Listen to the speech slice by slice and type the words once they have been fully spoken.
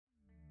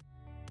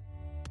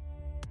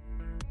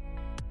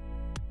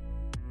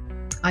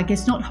I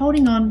guess not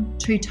holding on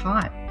too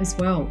tight as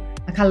well.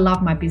 Like, I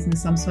love my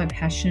business. I'm so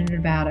passionate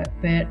about it,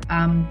 but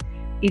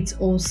it's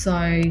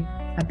also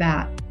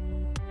about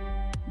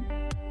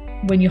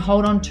when you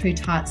hold on too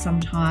tight,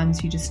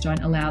 sometimes you just don't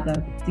allow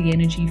the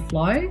energy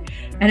flow.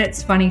 And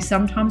it's funny,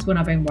 sometimes when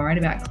I've been worried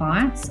about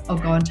clients, I'll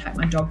go and take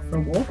my dog for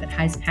a walk at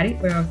Hayes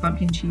Paddock, where I've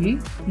bumped into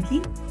you,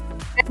 Nikki.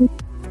 And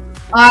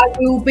I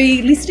will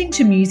be listening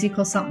to music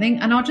or something,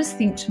 and I'll just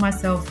think to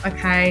myself,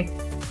 okay,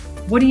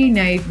 what do you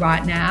need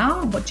right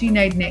now? What do you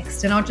need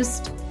next? And I'll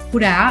just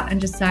put out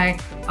and just say,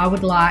 I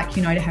would like,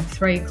 to have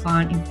 3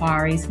 client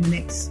inquiries in the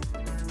next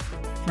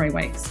 3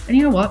 weeks. And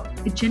you know what?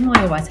 It generally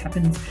always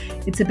happens.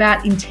 It's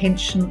about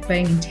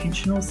being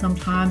intentional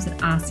sometimes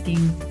and asking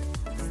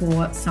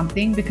for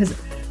something, because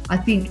I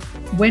think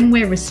when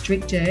we're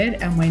restricted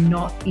and we're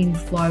not in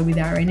flow with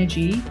our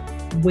energy,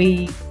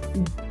 we're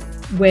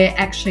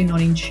actually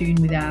not in tune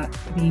with the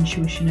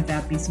intuition of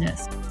our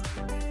business.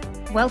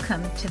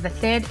 Welcome to the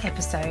 3rd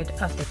episode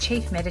of the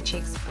Chief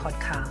Metachicks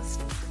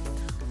podcast.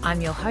 I'm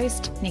your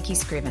host, Nikki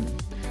Scriven.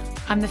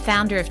 I'm the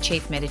founder of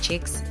Chief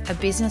Metachicks, a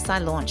business I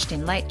launched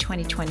in late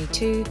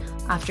 2022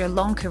 after a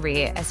long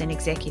career as an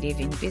executive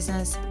in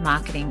business,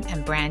 marketing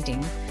and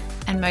branding,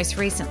 and most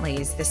recently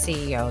is the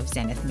CEO of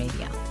Zenith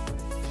Media.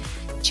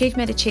 Chief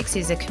Metachicks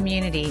is a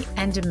community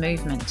and a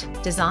movement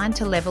designed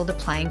to level the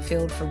playing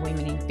field for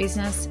women in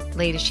business,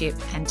 leadership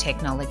and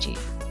technology.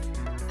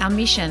 Our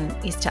mission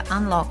is to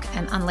unlock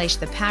and unleash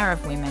the power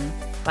of women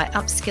by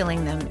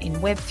upskilling them in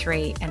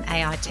Web3 and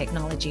AI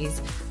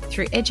technologies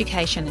through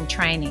education and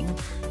training,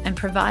 and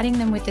providing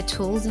them with the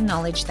tools and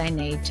knowledge they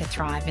need to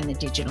thrive in the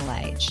digital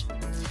age.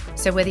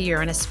 So whether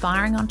you're an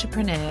aspiring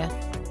entrepreneur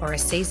or a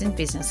seasoned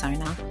business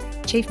owner,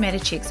 Chief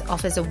Metachicks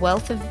offers a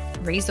wealth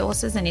of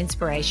resources and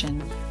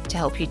inspiration to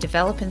help you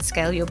develop and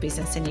scale your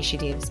business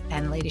initiatives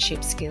and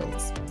leadership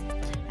skills.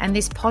 And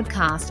this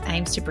podcast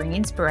aims to bring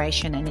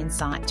inspiration and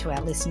insight to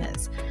our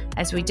listeners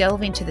as we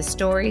delve into the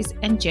stories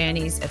and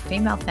journeys of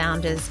female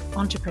founders,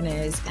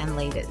 entrepreneurs, and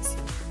leaders.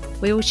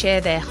 We will share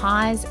their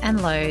highs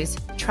and lows,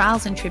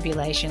 trials and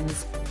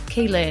tribulations,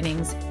 key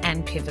learnings,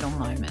 and pivotal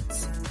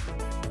moments.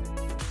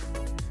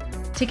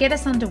 To get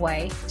us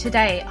underway,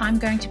 today I'm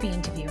going to be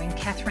interviewing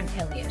Catherine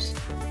Elliott.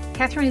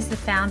 Catherine is the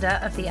founder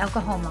of the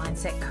Alcohol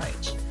Mindset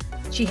Coach.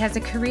 She has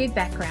a career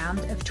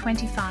background of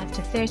 25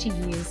 to 30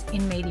 years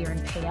in media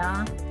and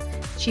PR.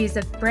 She is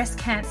a breast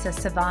cancer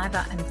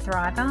survivor and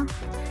thriver,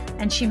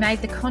 and she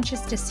made the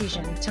conscious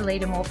decision to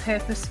lead a more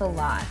purposeful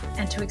life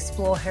and to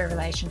explore her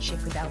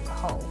relationship with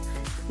alcohol,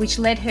 which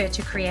led her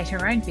to create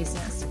her own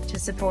business to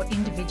support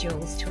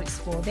individuals to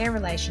explore their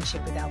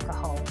relationship with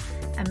alcohol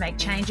and make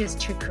changes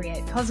to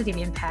create positive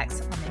impacts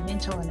on their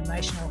mental and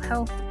emotional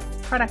health,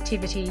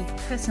 productivity,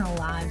 personal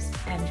lives,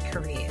 and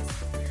careers.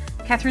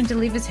 Catherine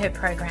delivers her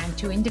program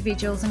to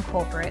individuals and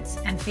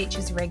corporates and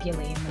features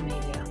regularly in the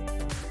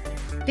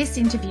media. This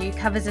interview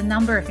covers a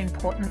number of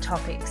important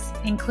topics,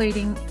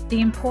 including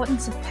the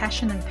importance of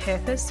passion and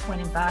purpose when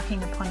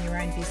embarking upon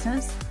your own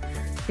business,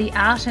 the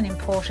art and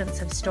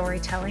importance of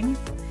storytelling,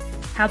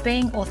 how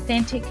being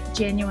authentic,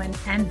 genuine,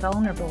 and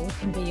vulnerable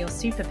can be your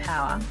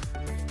superpower,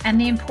 and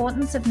the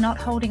importance of not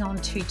holding on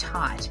too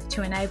tight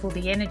to enable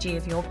the energy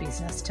of your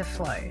business to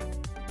flow.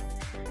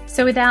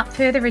 So without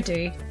further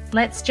ado,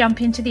 let's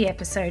jump into the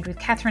episode with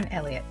Catherine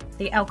Elliott,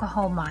 the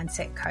Alcohol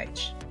Mindset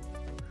Coach.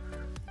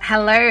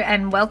 Hello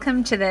and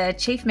welcome to the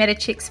Chief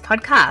Metachicks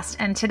podcast.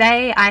 And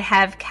today I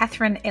have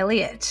Catherine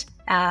Elliott,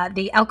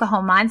 the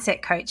Alcohol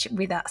Mindset Coach,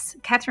 with us.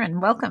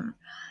 Catherine, welcome.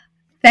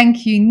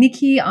 Thank you,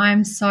 Nikki.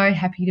 I'm so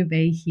happy to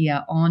be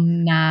here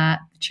on the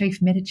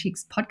Chief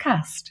Metachicks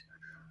podcast.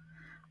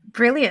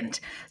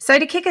 Brilliant. So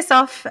to kick us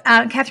off,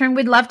 Catherine,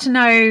 we'd love to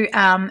know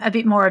a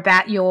bit more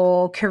about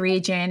your career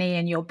journey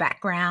and your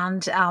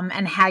background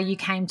and how you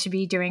came to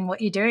be doing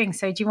what you're doing.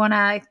 So do you want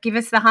to give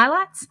us the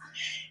highlights?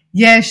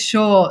 Yeah,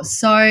 sure.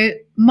 So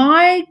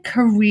my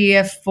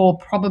career for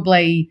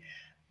probably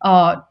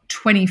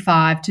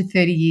 25 to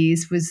 30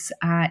 years was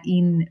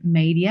in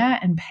media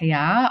and PR.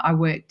 I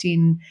worked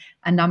in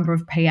a number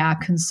of PR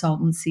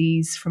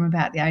consultancies from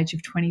about the age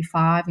of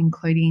 25,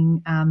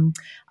 including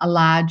a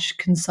large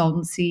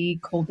consultancy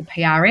called the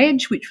PR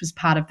Edge, which was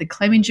part of the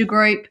Clemenger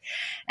Group.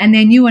 And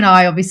then you and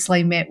I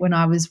obviously met when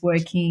I was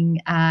working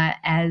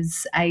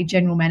as a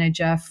general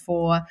manager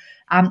for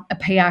a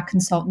PR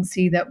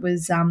consultancy that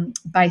was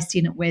based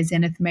in where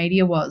Zenith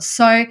Media was.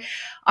 So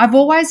I've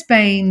always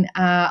been,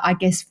 I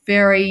guess,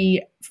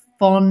 very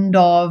fond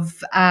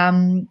of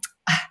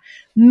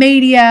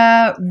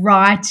media,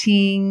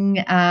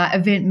 writing,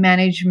 event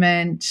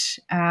management,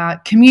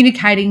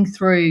 communicating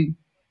through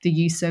the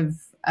use of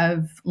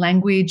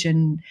language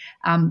and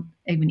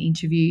even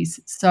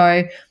interviews.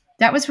 So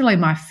that was really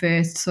my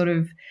first sort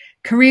of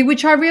career,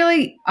 which I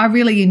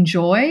really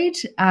enjoyed.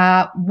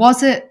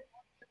 Was it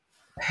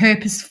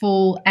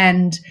purposeful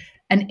and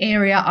an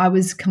area I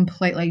was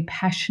completely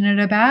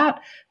passionate about?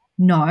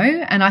 No.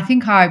 And I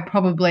think I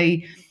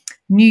probably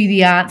knew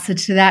the answer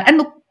to that. And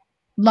look,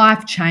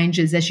 life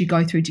changes as you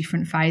go through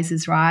different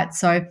phases, right?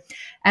 So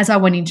as I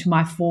went into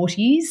my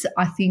 40s,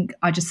 I think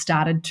I just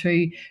started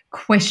to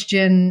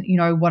question,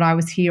 what I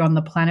was here on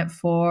the planet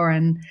for.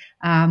 And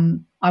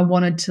I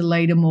wanted to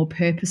lead a more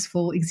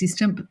purposeful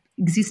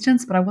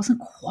existence, but I wasn't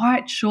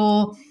quite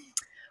sure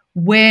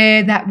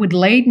where that would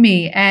lead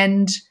me.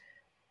 And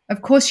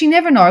of course, you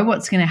never know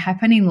what's going to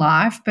happen in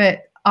life,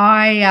 but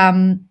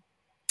I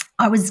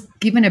was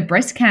given a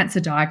breast cancer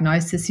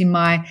diagnosis in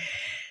my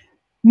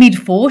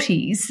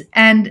mid-40s,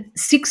 and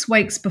 6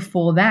 weeks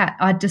before that,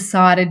 I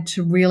decided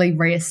to really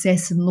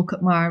reassess and look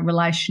at my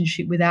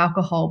relationship with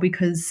alcohol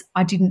because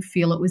I didn't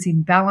feel it was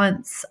in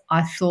balance.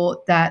 I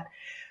thought that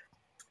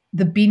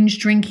the binge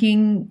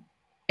drinking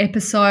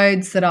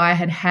episodes that I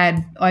had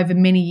had over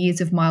many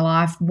years of my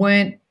life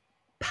weren't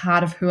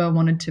part of who I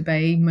wanted to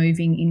be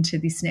moving into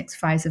this next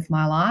phase of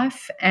my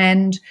life.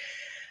 And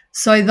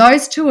so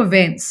those two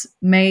events,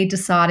 me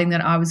deciding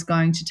that I was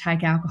going to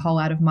take alcohol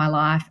out of my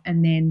life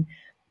and then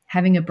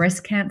having a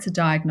breast cancer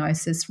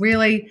diagnosis,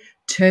 really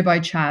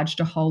turbocharged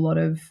a whole lot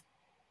of,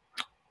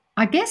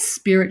 I guess,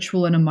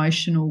 spiritual and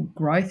emotional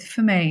growth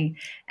for me,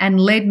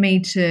 and led me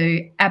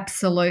to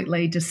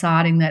absolutely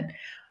deciding that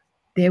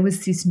there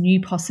was this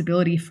new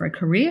possibility for a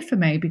career for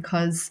me,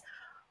 because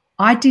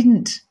I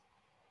didn't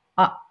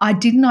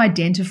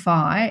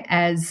identify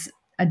as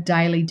a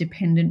daily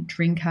dependent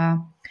drinker,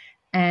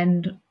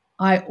 and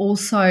I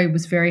also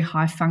was very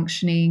high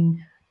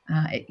functioning.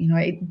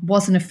 It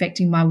wasn't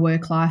affecting my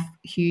work life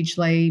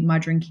hugely, my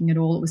drinking at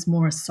all. It was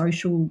more a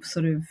social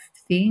sort of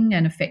thing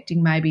and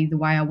affecting maybe the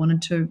way I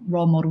wanted to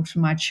role model to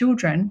my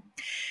children.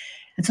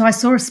 And so I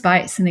saw a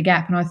space and a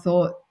gap, and I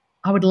thought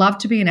I would love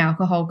to be an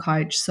alcohol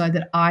coach so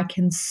that I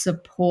can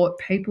support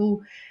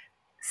people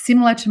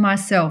similar to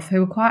myself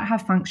who are quite high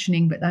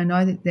functioning, but they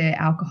know that their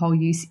alcohol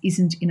use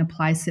isn't in a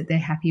place that they're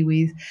happy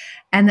with,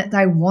 and that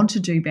they want to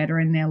do better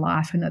in their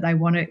life, and that they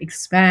want to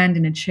expand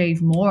and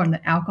achieve more, and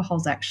that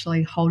alcohol's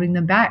actually holding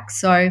them back.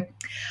 So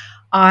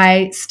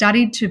I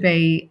studied to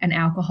be an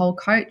alcohol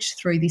coach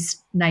through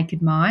this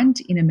Naked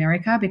Mind in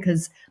America,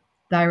 because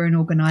they were an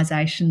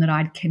organisation that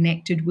I'd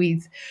connected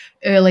with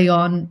early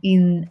on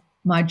in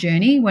my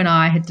journey when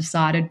I had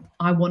decided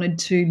I wanted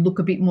to look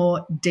a bit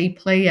more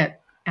deeply at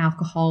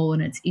alcohol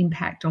and its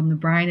impact on the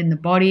brain and the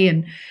body.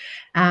 And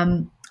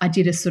I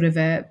did a sort of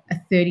a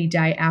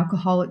 30-day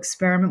alcohol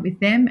experiment with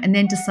them, and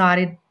then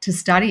decided to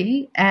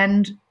study,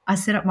 and I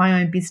set up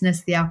my own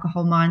business, the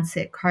Alcohol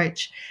Mindset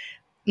Coach,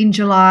 in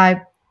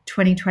July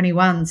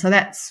 2021. So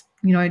that's,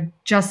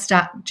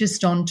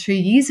 just on 2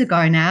 years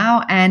ago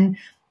now, and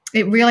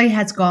it really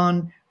has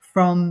gone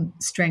from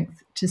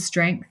strength to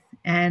strength.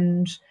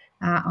 And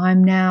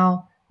I'm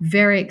now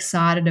very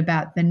excited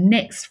about the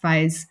next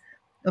phase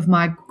of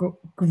my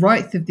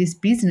growth of this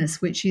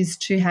business, which is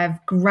to have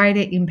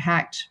greater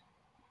impact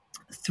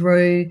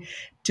through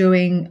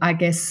doing, I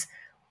guess,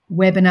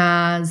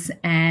 webinars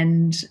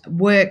and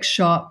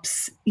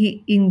workshops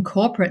in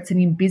corporates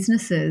and in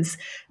businesses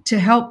to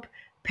help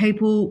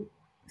people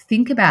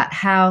think about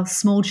how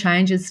small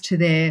changes to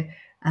their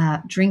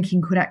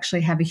drinking could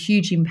actually have a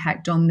huge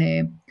impact on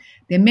their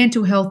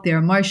mental health, their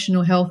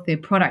emotional health, their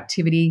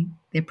productivity,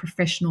 their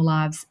professional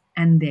lives,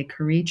 and their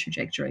career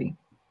trajectory.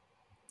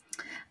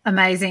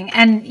 Amazing.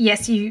 And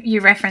yes, you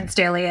referenced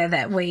earlier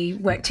that we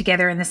work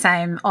together in the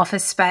same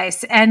office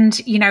space.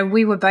 And,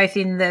 we were both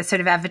in the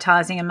sort of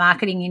advertising and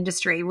marketing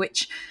industry,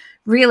 which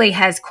really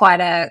has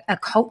quite a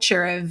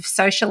culture of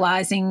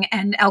socializing,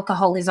 and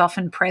alcohol is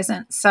often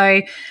present.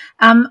 So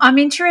I'm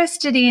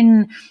interested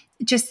in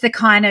just the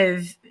kind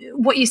of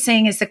what you're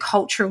seeing as the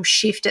cultural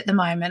shift at the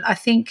moment. I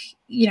think,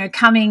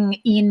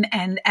 coming in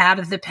and out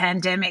of the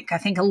pandemic, I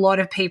think a lot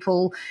of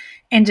people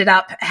ended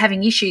up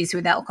having issues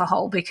with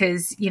alcohol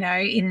because,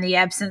 in the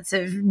absence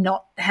of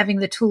not having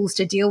the tools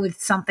to deal with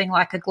something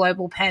like a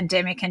global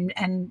pandemic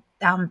and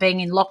being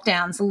in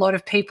lockdowns, a lot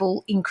of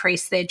people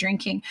increased their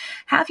drinking.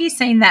 How have you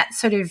seen that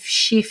sort of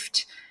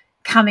shift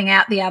coming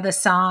out the other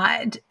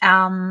side?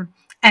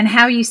 And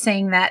how are you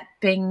seeing that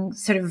being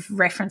sort of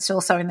referenced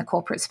also in the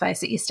corporate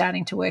space that you're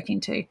starting to work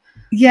into?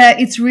 Yeah,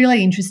 it's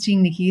really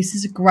interesting, Nikki. This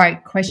is a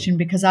great question,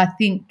 because I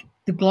think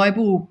the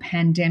global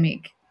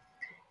pandemic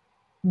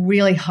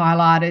really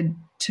highlighted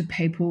to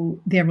people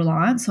their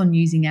reliance on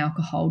using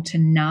alcohol to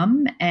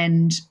numb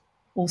and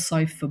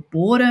also for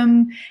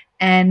boredom.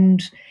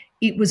 And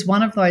it was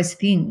one of those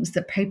things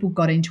that people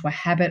got into a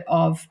habit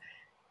of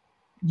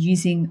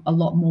using a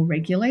lot more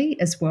regularly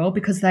as well,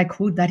 because they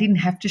didn't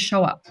have to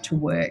show up to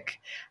work.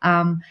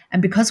 And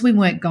because we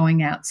weren't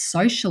going out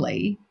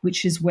socially,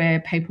 which is where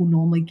people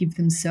normally give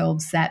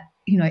themselves that,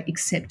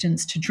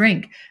 acceptance to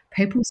drink,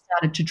 people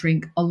started to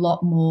drink a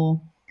lot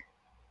more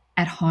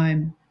at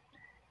home,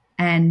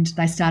 and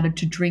they started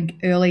to drink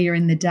earlier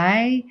in the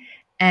day,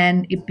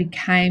 and it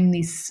became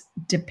this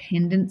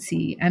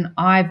dependency. And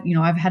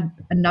I've had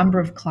a number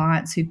of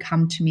clients who've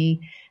come to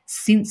me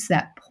since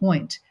that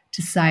point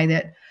to say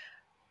that,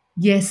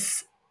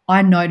 yes,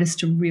 I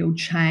noticed a real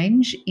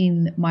change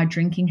in my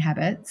drinking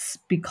habits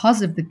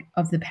because of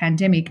the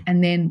pandemic.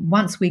 And then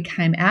once we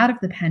came out of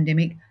the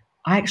pandemic,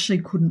 I actually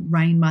couldn't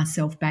rein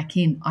myself back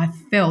in. I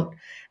felt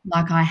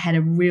like I had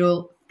a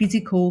real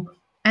physical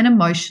and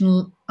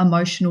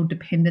emotional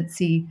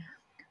dependency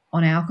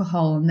on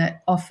alcohol, and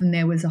that often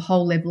there was a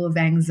whole level of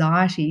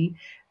anxiety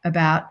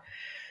about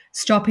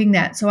stopping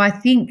that. So I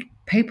think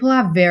people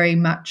are very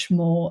much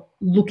more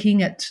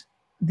looking at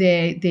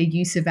their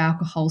use of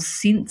alcohol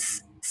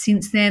since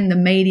then. The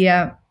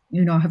media,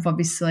 have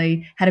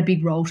obviously had a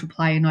big role to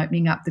play in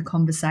opening up the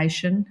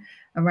conversation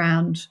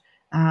around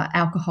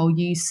alcohol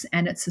use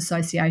and its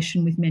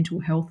association with mental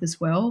health as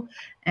well.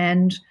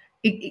 And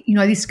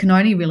this can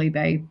only really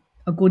be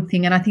a good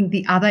thing. And I think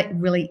the other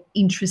really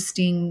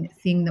interesting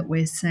thing that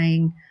we're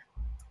seeing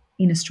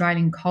in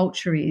Australian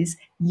culture is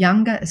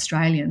younger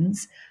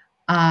Australians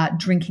are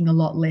drinking a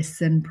lot less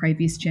than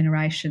previous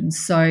generations.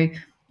 So,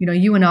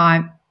 you and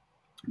I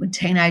were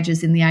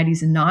teenagers in the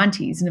 80s and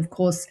 90s, and of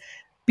course,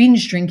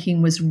 binge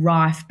drinking was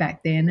rife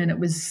back then, and it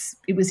was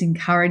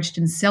encouraged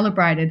and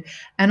celebrated.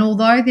 And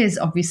although there's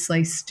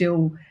obviously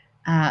still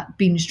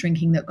binge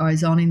drinking that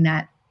goes on in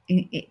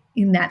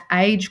that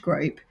age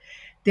group,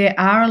 there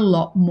are a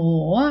lot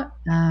more,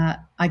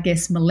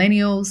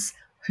 millennials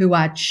who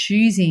are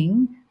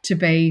choosing to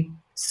be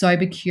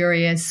sober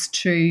curious,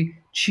 to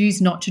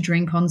choose not to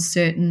drink on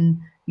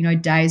certain,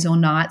 days or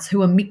nights,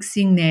 who are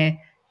mixing their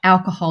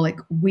alcoholic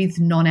with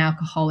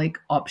non-alcoholic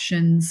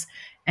options.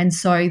 And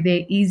so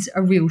there is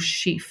a real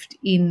shift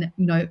in,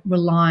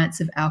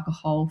 reliance of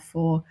alcohol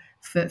for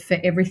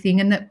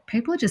everything, and that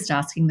people are just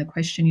asking the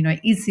question,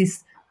 is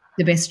this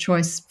the best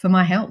choice for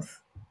my health?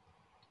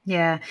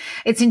 Yeah,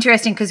 it's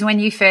interesting because when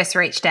you first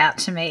reached out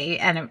to me,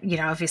 and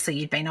obviously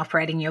you'd been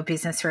operating your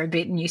business for a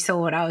bit, and you saw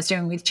what I was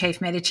doing with Chief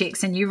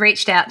Medachicks, and you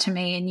reached out to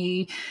me,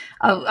 and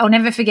I'll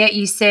never forget,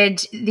 you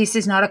said, this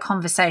is not a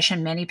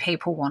conversation many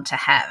people want to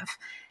have.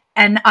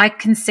 And I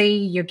can see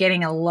you're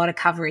getting a lot of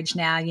coverage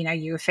now.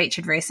 You were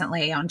featured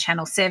recently on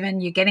Channel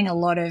 7. You're getting a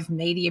lot of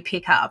media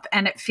pickup,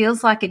 and it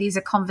feels like it is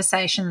a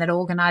conversation that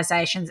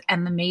organisations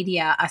and the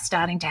media are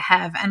starting to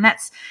have, and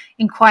that's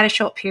in quite a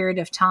short period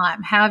of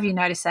time. How have you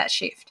noticed that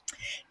shift?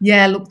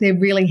 Yeah, look, there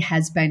really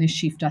has been a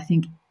shift. I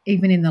think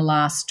even in the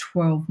last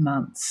 12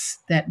 months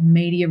that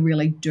media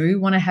really do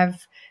want to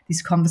have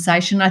this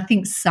conversation. I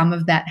think some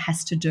of that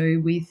has to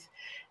do with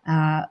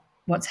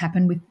what's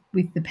happened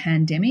with the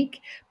pandemic,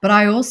 but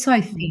I also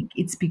think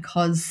it's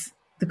because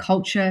the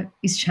culture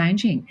is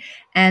changing,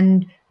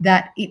 and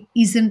that it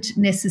isn't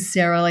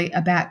necessarily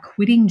about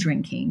quitting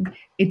drinking.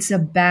 It's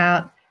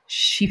about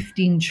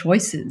shifting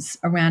choices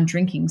around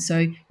drinking.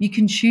 So you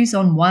can choose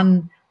on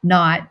one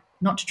night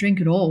not to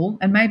drink at all,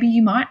 and maybe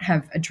you might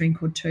have a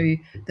drink or two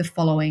the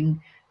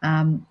following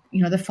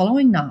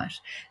night.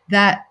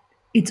 That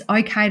it's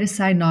okay to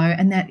say no,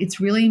 and that it's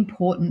really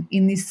important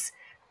in this,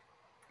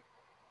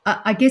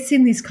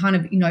 in this kind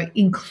of,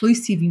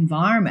 inclusive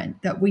environment,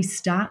 that we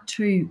start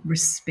to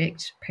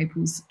respect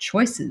people's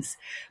choices.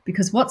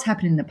 Because what's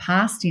happened in the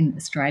past in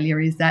Australia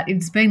is that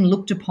it's been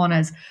looked upon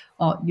as,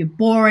 oh, you're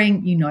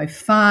boring,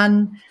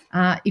 fun,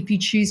 if you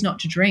choose not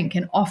to drink.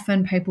 And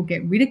often people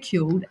get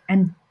ridiculed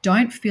and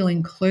don't feel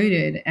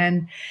included.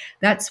 And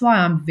that's why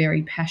I'm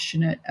very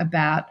passionate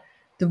about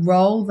the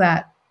role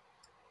that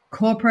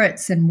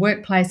corporates and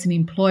workplace and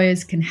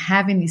employers can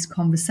have in this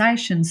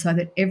conversation, so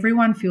that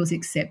everyone feels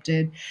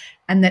accepted,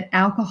 and that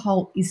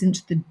alcohol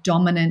isn't the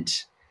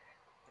dominant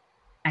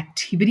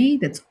activity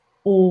that's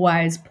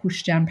always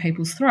pushed down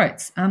people's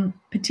throats,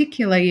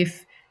 particularly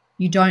if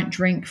you don't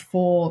drink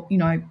for,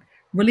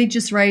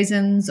 religious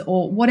reasons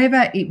or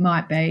whatever it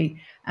might be.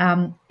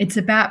 It's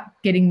about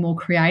getting more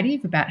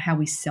creative about how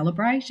we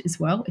celebrate as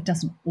well. It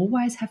doesn't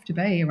always have to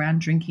be around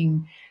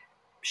drinking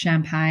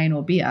champagne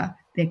or beer.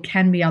 There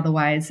can be other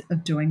ways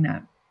of doing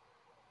that.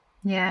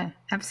 Yeah,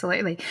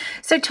 absolutely.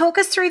 So talk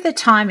us through the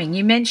timing.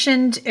 You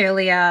mentioned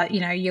earlier,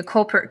 your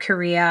corporate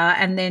career,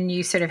 and then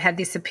you sort of had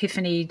this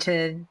epiphany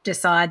to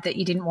decide that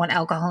you didn't want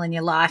alcohol in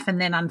your life, and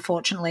then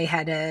unfortunately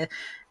had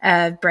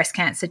a breast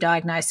cancer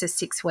diagnosis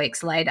 6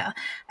 weeks later.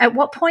 At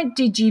what point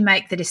did you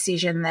make the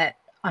decision that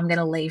I'm going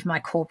to leave my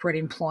corporate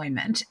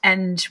employment,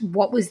 and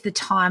what was the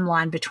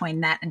timeline between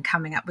that and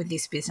coming up with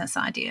this business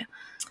idea?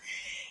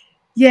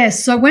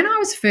 Yes, so when I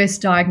was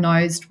first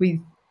diagnosed with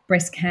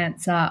breast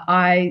cancer,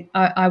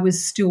 I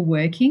was still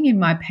working in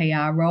my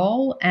PR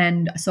role,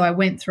 and so I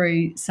went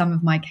through some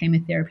of my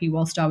chemotherapy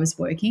whilst I was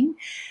working.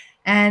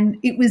 And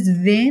it was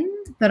then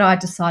that I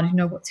decided,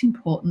 what's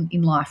important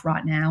in life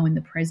right now in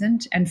the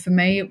present. And for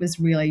me, it was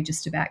really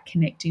just about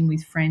connecting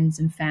with friends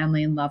and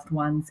family and loved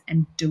ones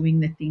and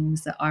doing the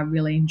things that I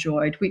really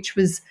enjoyed, which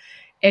was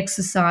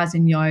exercise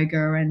and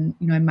yoga and,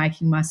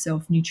 making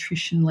myself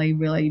nutritionally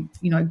really,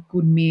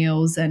 good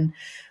meals and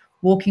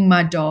walking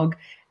my dog.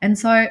 And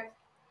so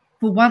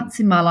for once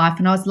in my life,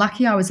 and I was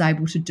lucky I was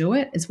able to do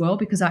it as well,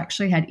 because I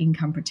actually had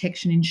income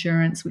protection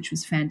insurance, which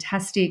was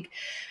fantastic.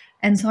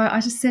 And so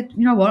I just said,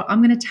 you know what,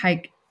 I'm going to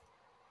take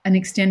an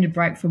extended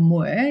break from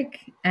work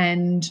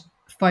and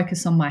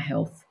focus on my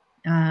health.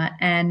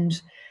 And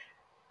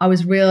I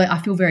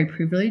feel very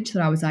privileged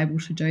that I was able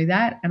to do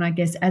that. And I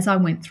guess as I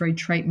went through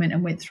treatment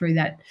and went through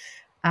that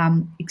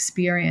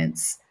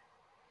experience,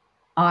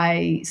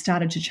 I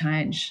started to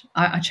change.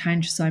 I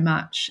changed so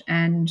much.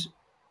 And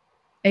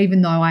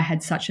even though I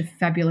had such a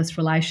fabulous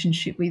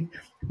relationship with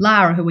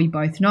Lara, who we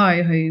both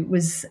know, who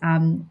was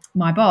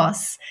my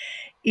boss,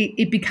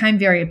 it became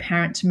very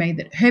apparent to me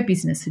that her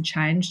business had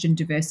changed and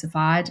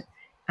diversified,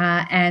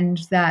 and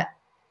that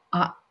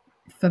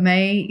for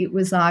me, it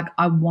was like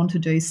I want to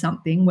do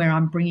something where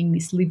I'm bringing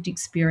this lived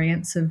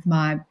experience of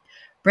my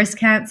breast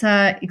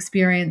cancer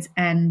experience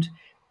and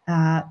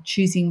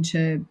choosing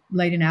to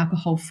lead an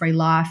alcohol-free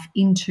life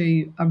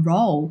into a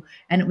role.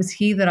 And it was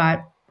here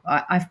that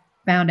I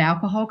found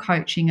alcohol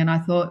coaching, and I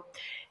thought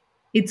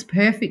it's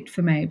perfect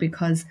for me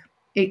because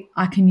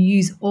I can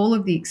use all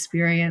of the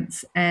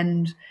experience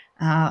and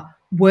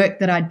work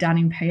that I'd done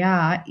in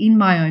PR in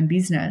my own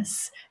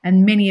business,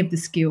 and many of the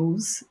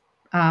skills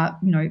are,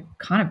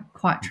 kind of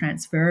quite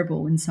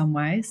transferable in some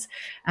ways.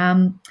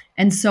 And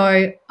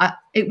so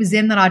it was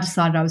then that I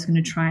decided I was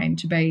going to train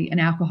to be an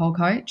alcohol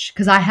coach,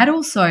 because I had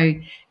also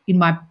in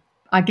my,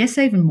 I guess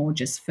even more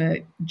just for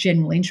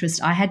general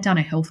interest, I had done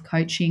a health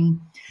coaching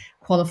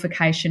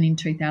qualification in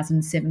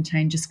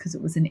 2017 just because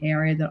it was an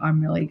area that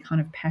I'm really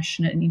kind of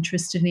passionate and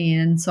interested in.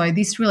 And so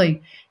this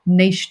really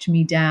niched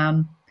me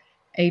down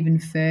even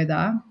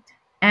further.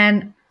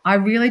 And I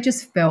really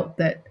just felt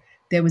that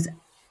there was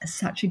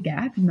such a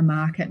gap in the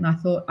market. And I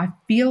thought, I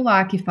feel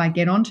like if I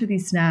get onto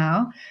this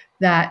now,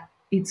 that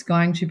it's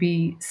going to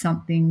be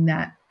something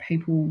that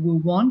people will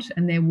want,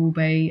 and there will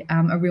be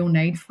a real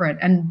need for it.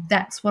 And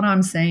that's what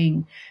I'm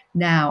seeing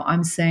now.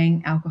 I'm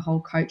seeing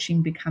alcohol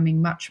coaching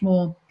becoming much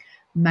more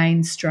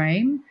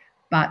mainstream,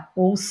 but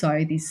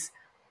also this,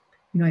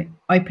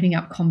 opening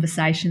up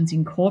conversations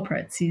in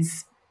corporates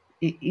is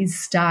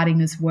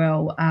starting as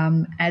well,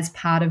 as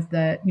part of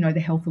the, the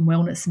health and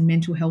wellness and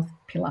mental health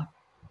pillar.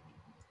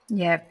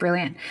 Yeah,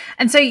 brilliant.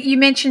 And so you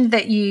mentioned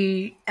that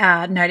you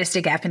noticed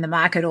a gap in the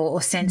market or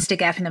sensed a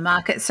gap in the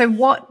market. So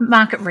what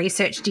market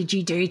research did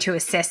you do to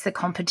assess the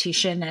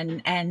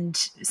competition and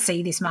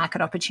see this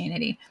market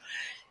opportunity?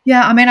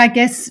 Yeah, I mean, I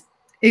guess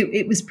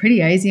it was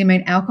pretty easy. I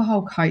mean,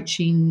 alcohol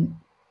coaching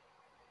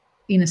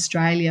in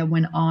Australia,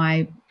 when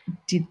I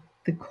did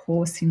the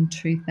course in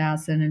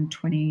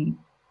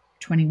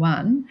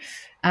 2021,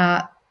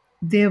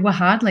 there were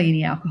hardly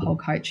any alcohol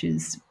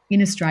coaches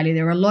in Australia.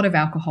 There were a lot of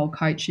alcohol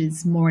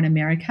coaches more in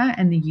America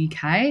and the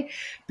UK,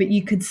 but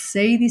you could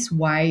see this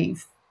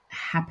wave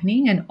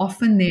happening, and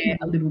often they're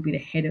a little bit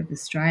ahead of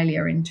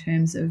Australia in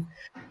terms of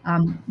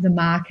the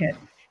market.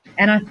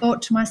 And I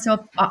thought to myself,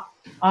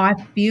 I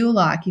feel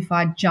like if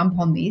I jump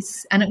on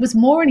this, and it was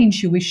more an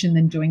intuition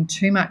than doing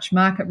too much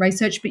market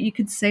research, but you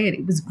could see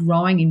it was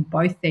growing in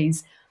both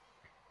these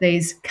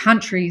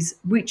countries,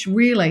 which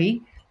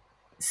really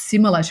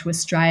similar to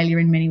Australia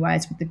in many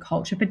ways with the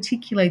culture,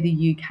 particularly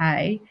the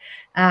UK.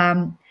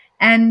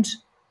 And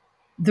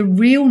the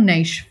real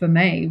niche for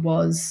me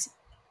was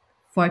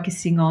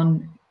focusing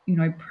on,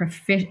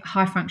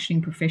 high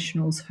functioning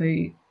professionals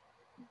who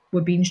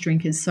were binge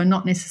drinkers, so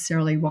not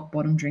necessarily rock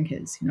bottom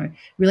drinkers,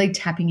 really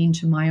tapping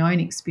into my own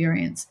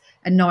experience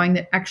and knowing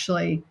that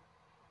actually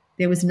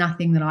there was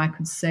nothing that I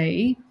could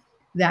see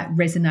that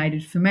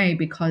resonated for me,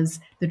 because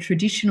the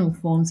traditional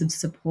forms of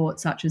support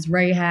such as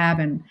rehab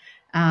and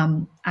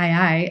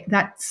AA,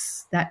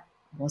 that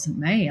wasn't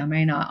me. I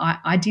mean,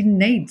 I didn't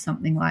need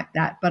something like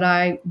that, but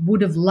I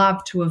would have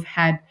loved to have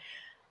had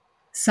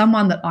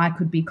someone that I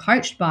could be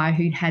coached by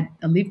who'd had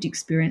a lived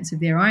experience of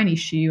their own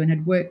issue and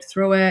had worked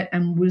through it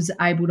and was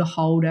able to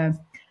hold a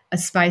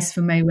space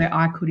for me where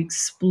I could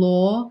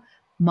explore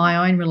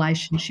my own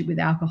relationship with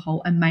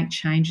alcohol and make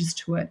changes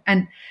to it.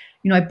 And,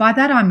 by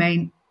that I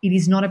mean it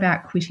is not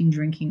about quitting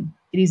drinking.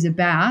 It is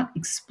about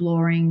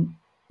exploring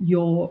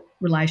your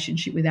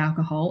relationship with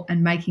alcohol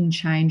and making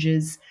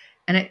changes.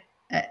 And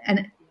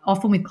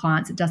often with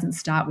clients, it doesn't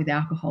start with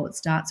alcohol. It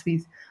starts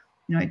with,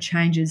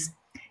 changes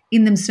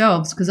in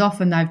themselves, because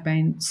often they've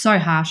been so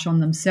harsh on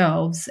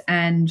themselves,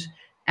 and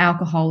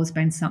alcohol has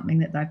been something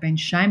that they've been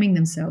shaming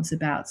themselves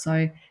about.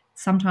 So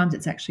sometimes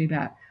it's actually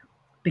about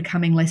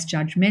becoming less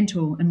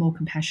judgmental and more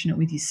compassionate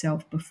with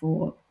yourself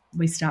before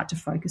we start to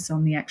focus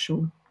on the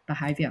actual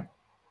behaviour.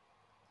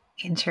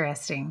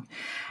 Interesting.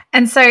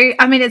 And so,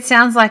 I mean, it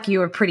sounds like you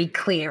were pretty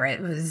clear.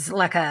 It was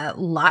like a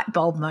light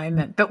bulb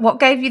moment. But what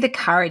gave you the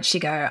courage to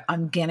go,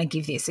 I'm going to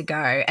give this a go?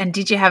 And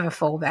did you have a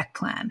fallback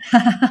plan?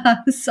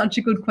 Such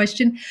a good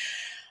question.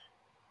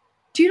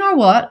 Do you know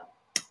what?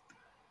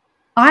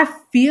 I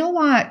feel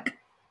like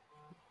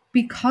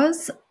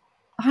because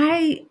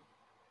I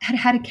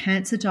had a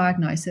cancer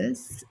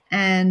diagnosis,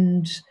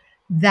 and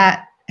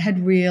that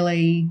had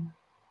really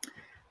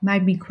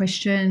made me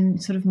question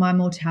sort of my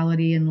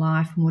mortality and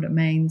life and what it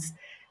means,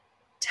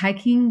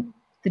 taking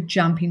the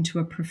jump into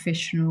a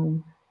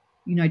professional,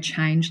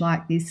 change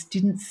like this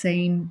didn't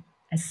seem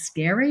as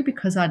scary,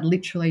 because I'd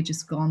literally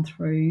just gone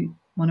through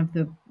one of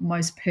the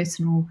most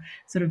personal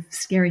sort of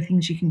scary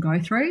things you can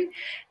go through.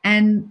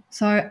 And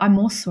so I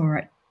more saw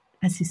it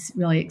as this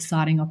really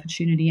exciting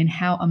opportunity, and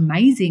how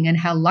amazing and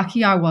how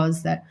lucky I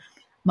was that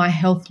my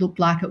health looked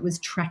like it was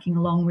tracking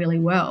along really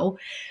well.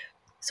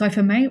 So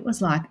for me, it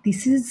was like,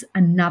 this is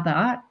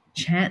another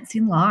chance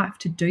in life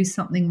to do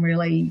something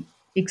really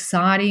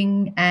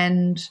exciting.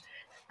 And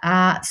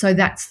so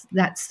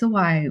that's the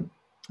way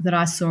that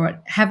I saw it.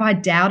 Have I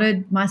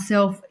doubted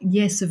myself?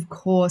 Yes, of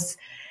course.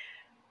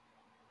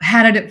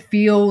 How did it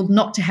feel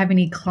not to have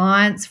any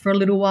clients for a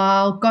little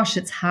while? Gosh,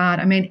 it's hard.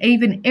 I mean,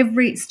 even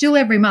every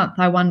month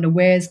I wonder,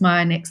 where's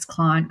my next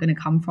client going to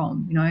come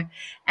from,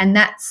 And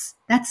that's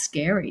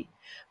scary.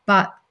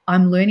 But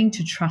I'm learning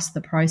to trust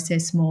the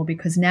process more,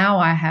 because now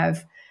I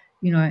have,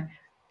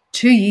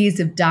 2 years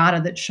of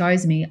data that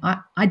shows me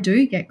I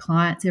do get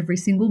clients every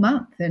single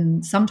month,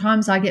 and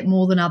sometimes I get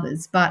more than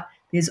others, but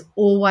there's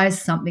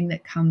always something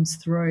that comes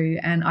through,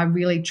 and I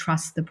really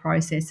trust the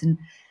process and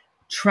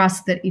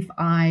trust that if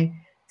I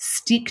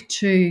stick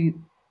to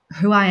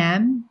who I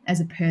am as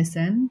a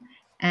person,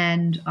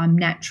 and I'm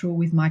natural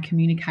with my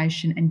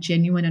communication and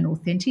genuine and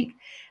authentic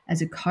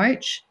as a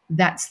coach,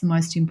 that's the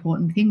most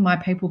important thing. My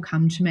people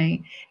come to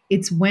me.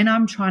 It's when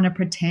I'm trying to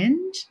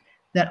pretend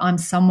that I'm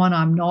someone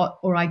I'm not,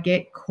 or I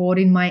get caught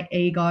in my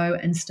ego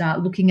and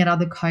start looking at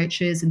other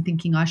coaches and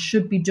thinking I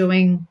should be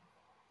doing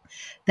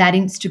that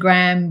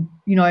Instagram,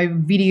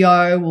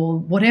 video or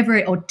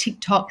whatever, or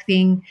TikTok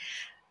thing.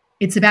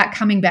 It's about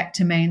coming back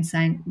to me and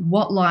saying,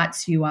 what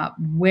lights you up?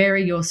 Where are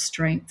your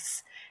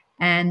strengths?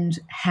 And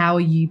how are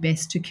you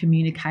best to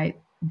communicate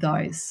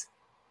those?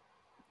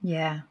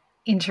 Yeah,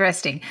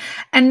 interesting.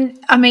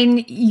 And I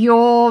mean,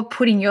 you're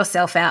putting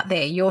yourself out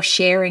there, you're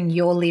sharing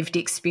your lived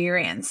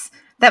experience.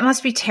 That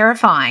must be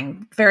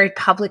terrifying, very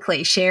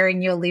publicly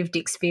sharing your lived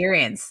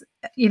experience.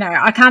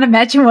 I can't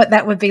imagine what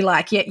that would be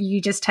like, yet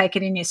you just take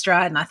it in your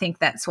stride. And I think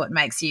that's what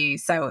makes you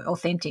so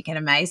authentic and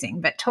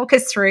amazing. But talk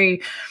us through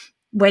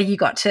where you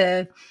got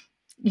to,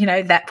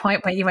 that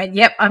point where you went,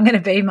 yep, I'm going to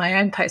be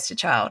my own poster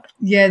child.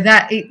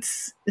 Yeah,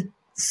 it's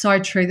so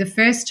true. The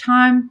first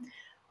time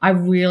I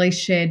really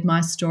shared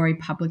my story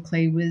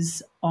publicly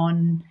was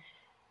on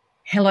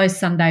Hello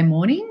Sunday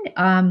Morning.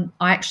 I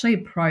actually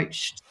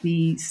approached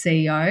the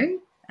CEO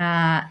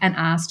and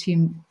asked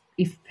him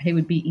if he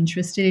would be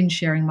interested in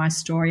sharing my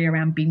story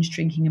around binge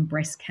drinking and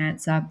breast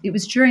cancer. It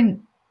was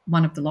during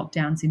one of the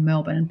lockdowns in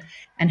Melbourne,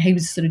 and he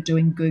was sort of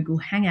doing Google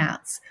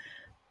Hangouts.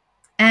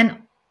 And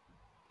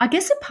I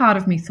guess a part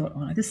of me thought,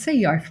 oh, the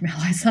CEO from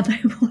Hello Sunday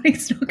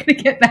Morning's not going to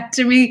get back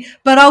to me,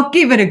 but I'll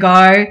give it a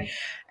go.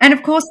 And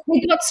of course,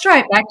 he got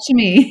straight back to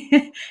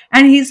me.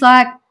 And he's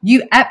like,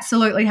 you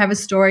absolutely have a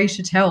story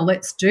to tell.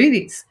 Let's do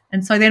this.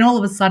 And so then all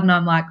of a sudden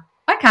I'm like,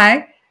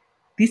 okay,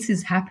 this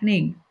is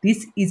happening.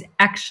 This is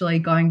actually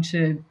going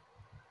to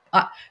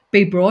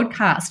be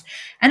broadcast.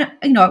 And,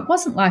 it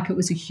wasn't like it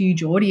was a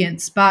huge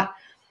audience, but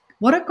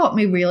what it got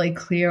me really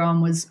clear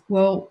on was,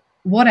 well,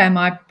 what am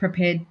I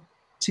prepared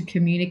to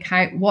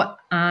communicate? What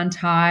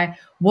aren't I?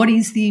 What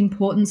is the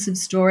importance of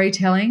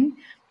storytelling?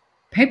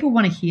 People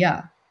want to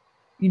hear,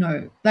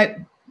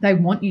 they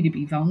want you to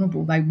be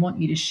vulnerable. They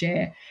want you to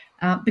share,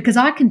 because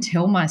I can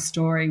tell my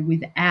story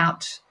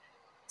without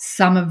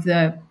some of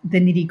the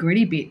nitty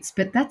gritty bits,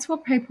 but that's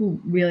what people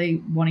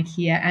really want to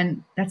hear.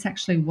 And that's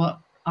actually what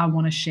I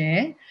want to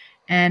share.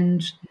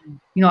 And,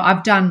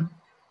 I've done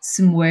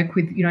some work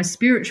with,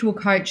 spiritual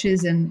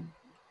coaches, and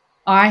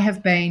I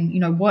have been,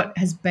 what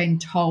has been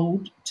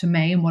told to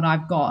me and what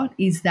I've got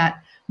is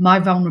that my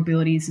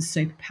vulnerability is a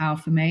superpower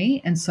for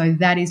me. And so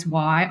that is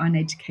why I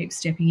need to keep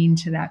stepping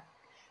into that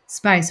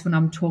space when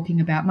I'm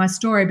talking about my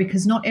story,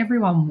 because not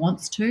everyone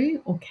wants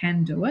to or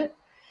can do it.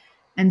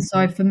 And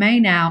so for me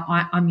now,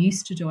 I'm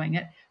used to doing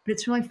it. But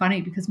it's really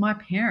funny because my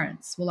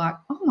parents were like,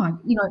 oh my,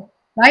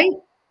 they've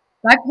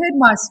heard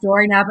my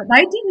story now, but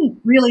they didn't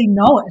really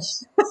know it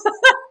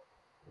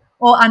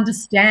or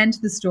understand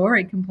the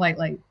story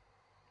completely.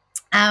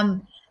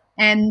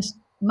 And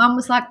Mum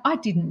was like, I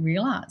didn't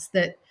realise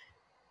that,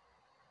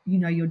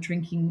 your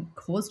drinking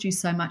caused you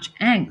so much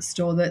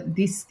angst, or that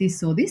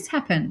this, or this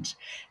happened.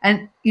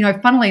 And,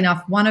 funnily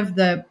enough, one of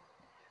the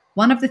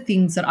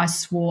things that I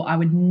swore I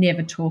would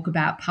never talk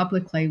about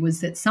publicly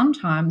was that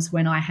sometimes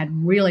when I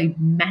had really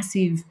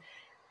massive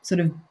sort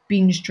of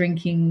binge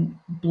drinking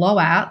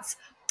blowouts,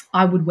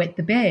 I would wet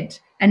the bed.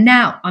 And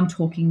now I'm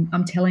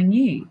telling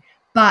you,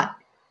 but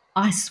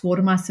I swore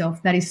to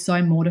myself, that is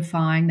so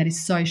mortifying. That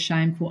is so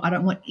shameful. I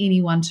don't want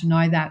anyone to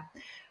know that.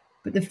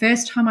 But the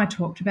first time I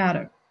talked about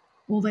it,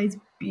 all these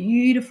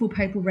beautiful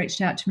people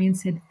reached out to me and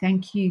said,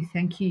 thank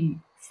you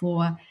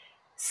for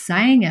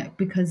saying it,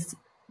 because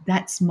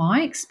that's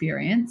my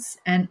experience.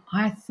 And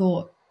I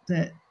thought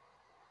that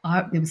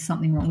there was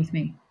something wrong with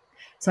me.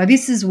 So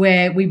this is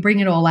where we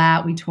bring it all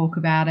out. We talk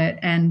about it.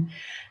 And,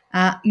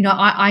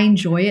 I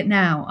enjoy it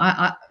now.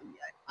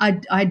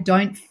 I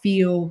don't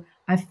feel,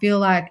 I feel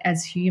like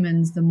as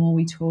humans, the more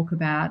we talk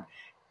about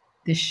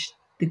the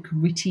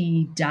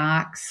gritty,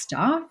 dark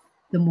stuff,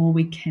 the more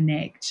we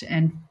connect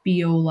and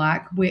feel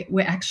like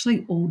we're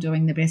actually all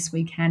doing the best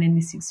we can in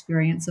this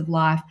experience of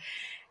life.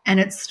 And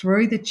it's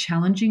through the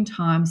challenging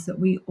times that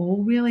we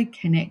all really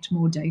connect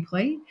more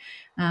deeply.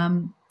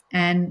 And,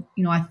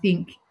 I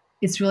think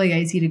it's really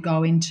easy to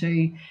go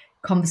into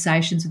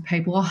conversations with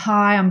people. Oh,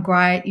 hi, I'm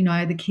great.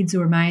 The kids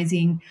are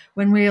amazing.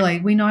 When really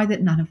we know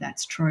that none of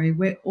that's true.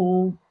 We're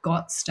all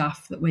got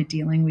stuff that we're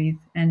dealing with,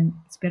 and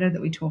it's better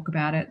that we talk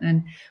about it.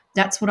 And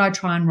that's what I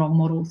try and role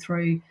model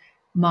through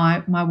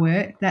my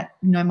work, that,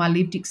 my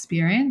lived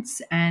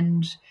experience,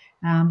 and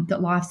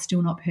that life's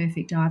still not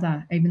perfect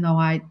either. Even though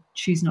I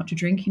choose not to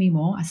drink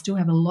anymore, I still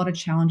have a lot of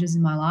challenges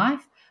in my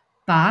life.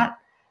 But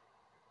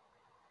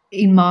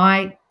in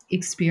my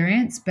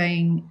experience,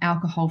 being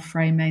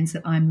alcohol-free means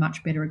that I'm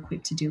much better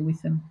equipped to deal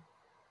with them.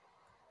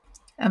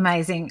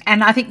 Amazing.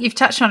 And I think you've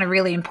touched on a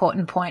really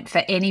important point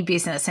for any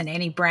business and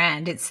any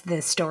brand. It's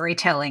the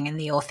storytelling and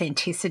the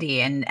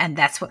authenticity, and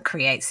that's what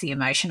creates the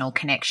emotional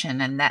connection,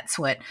 and that's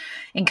what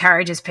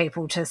encourages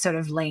people to sort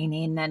of lean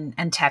in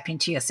and tap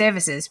into your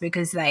services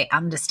because they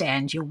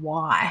understand your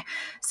why.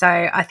 So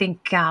I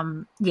think,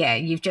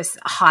 you've just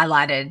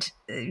highlighted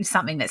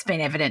something that's been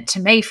evident to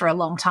me for a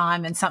long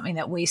time, and something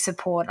that we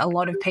support a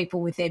lot of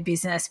people with their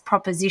business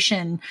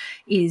proposition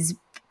is,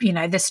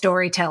 the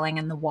storytelling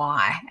and the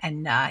why.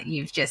 And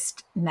you've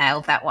just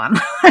nailed that one.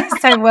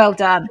 So well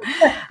done.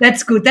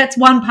 That's good. That's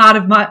one part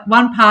of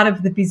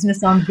the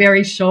business I'm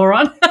very sure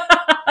on.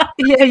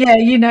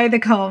 Yeah, the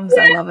comms.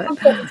 Yeah, I love it.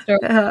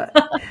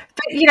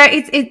 But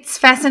it's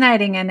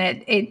fascinating, and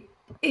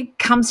it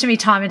comes to me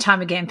time and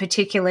time again,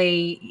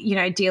 particularly,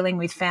 dealing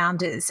with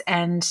founders,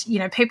 and,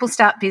 people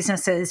start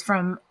businesses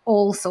from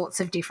all sorts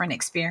of different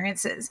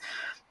experiences.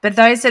 But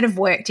those that have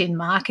worked in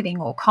marketing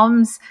or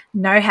comms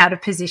know how to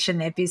position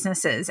their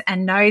businesses,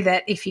 and know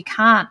that if you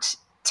can't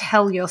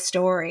tell your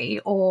story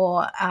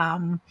or,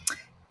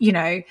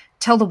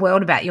 tell the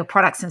world about your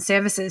products and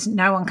services,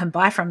 no one can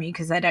buy from you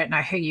because they don't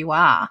know who you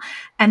are.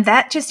 And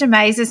that just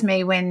amazes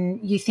me when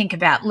you think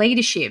about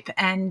leadership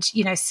and,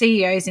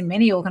 CEOs in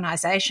many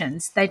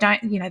organizations, they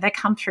don't, they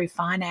come through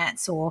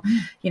finance or,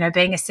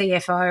 being a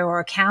CFO or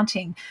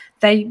accounting.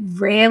 They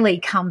rarely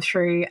come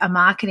through a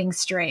marketing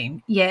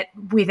stream, yet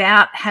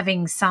without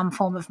having some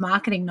form of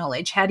marketing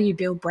knowledge, how do you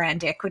build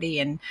brand equity?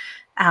 And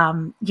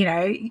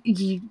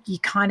you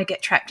kind of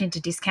get trapped into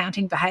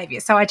discounting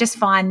behavior. So I just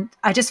find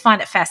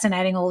it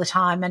fascinating all the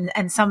time.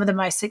 And some of the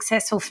most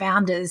successful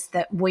founders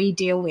that we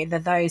deal with are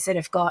those that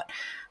have got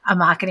a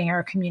marketing or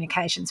a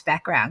communications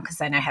background, because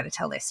they know how to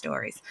tell their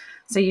stories.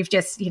 So you've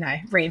just,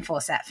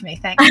 reinforced that for me.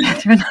 Thanks,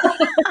 Catherine.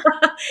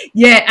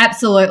 Yeah,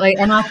 absolutely.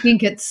 And I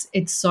think it's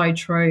so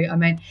true. I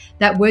mean,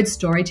 that word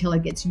storyteller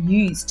gets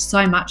used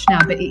so much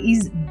now, but it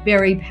is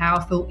very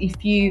powerful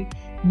if you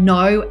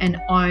know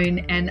and own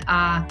and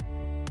are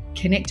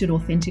connected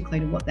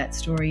authentically to what that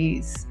story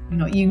is.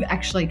 You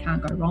actually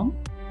can't go wrong.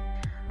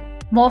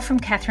 More from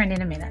Catherine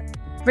in a minute.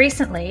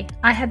 Recently,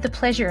 I had the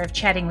pleasure of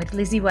chatting with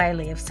Lizzie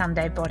Whaley of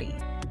Sunday Body.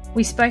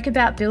 We spoke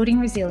about building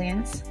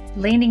resilience,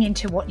 leaning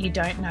into what you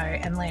don't know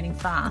and learning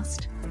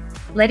fast,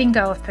 letting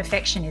go of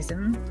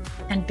perfectionism,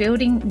 and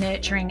building,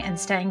 nurturing and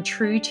staying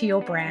true to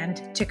your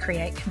brand to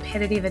create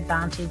competitive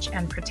advantage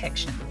and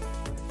protection.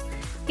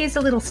 Here's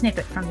a little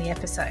snippet from the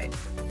episode.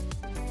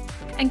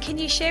 And can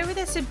you share with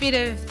us a bit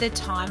of the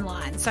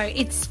timeline? So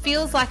it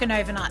feels like an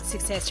overnight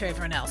success to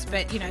everyone else,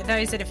 but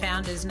those that are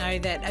founders know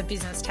that a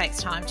business takes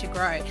time to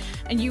grow,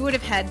 and you would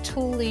have had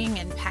tooling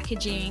and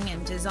packaging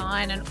and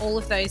design and all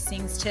of those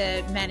things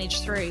to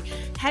manage through.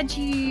 Had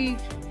you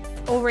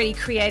already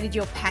created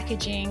your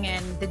packaging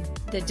and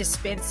the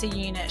dispenser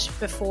unit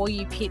before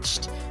you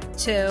pitched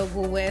to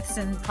Woolworths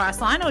and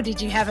Priceline, or did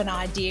you have an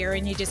idea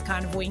and you just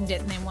kind of winged it,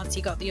 and then once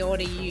you got the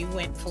order you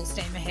went full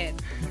steam ahead?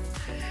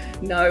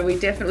 No, we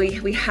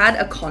had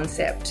a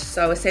concept.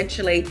 So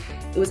essentially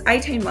it was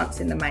 18 months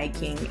in the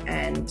making,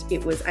 and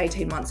it was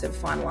 18 months of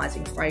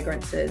finalising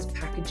fragrances,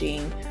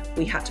 packaging.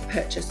 We had to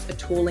purchase a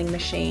tooling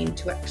machine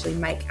to actually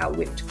make our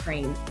whipped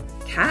cream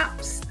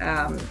caps.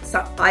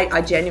 So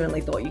I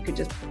genuinely thought you could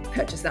just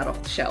purchase that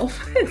off the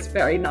shelf. It's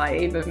very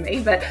naive of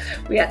me, but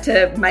we had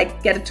to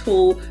get a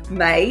tool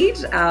made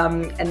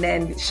and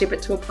then ship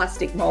it to a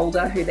plastic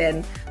molder who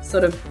then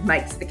sort of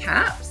makes the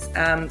caps.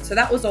 So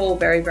that was all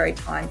very, very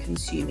time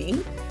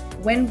consuming.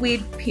 When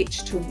we'd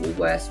pitched to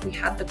Woolworths, we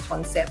had the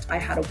concept. I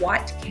had a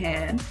white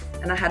can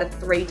and I had a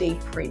 3D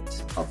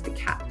print of the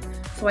cap.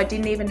 So I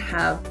didn't even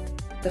have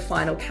the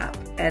final cap.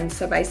 And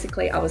so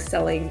basically I was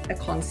selling a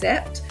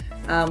concept,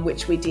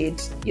 which we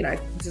did.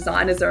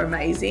 Designers are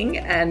amazing,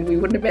 and we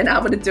wouldn't have been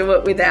able to do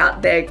it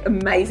without their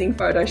amazing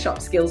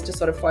Photoshop skills to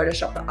sort of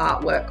Photoshop the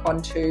artwork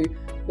onto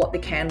what the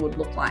can would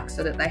look like,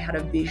 so that they had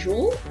a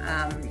visual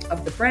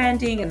of the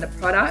branding and the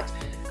product.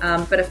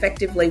 But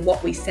effectively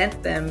what we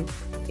sent them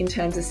in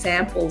terms of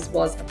samples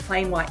was a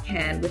plain white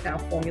can with our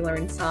formula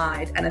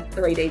inside and a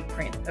 3D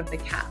print of the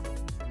cap.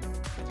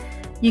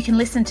 You can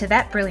listen to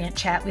that brilliant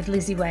chat with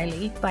Lizzie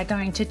Whaley by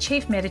going to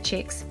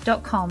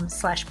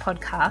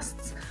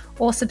chiefmetachicks.com/podcasts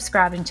or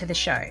subscribing to the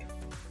show.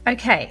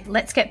 Okay,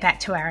 let's get back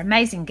to our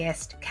amazing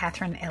guest,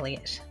 Catherine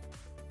Elliott.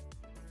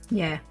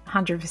 Yeah,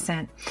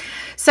 100%.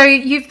 So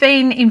you've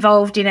been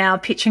involved in our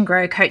Pitch and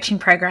Grow coaching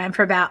program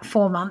for about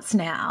 4 months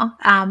now,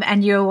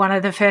 and you're one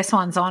of the first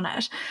ones on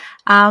it.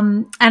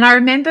 And I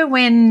remember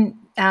when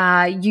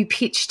you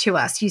pitched to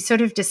us, you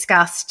sort of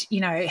discussed,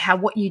 how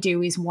what you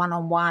do is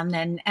one-on-one,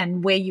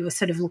 and where you were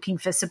sort of looking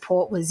for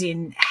support was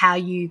in how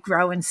you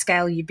grow and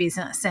scale your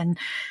business. And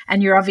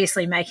you're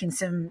obviously making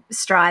some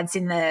strides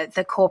in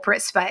the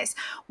corporate space.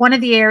 One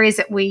of the areas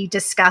that we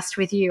discussed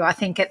with you, I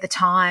think at the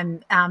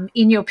time,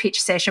 in your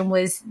pitch session,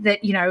 was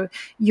that,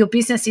 your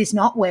business is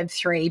not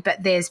Web3,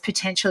 but there's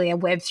potentially a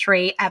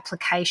Web3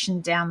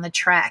 application down the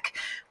track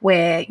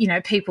where,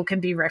 people can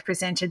be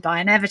represented by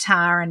an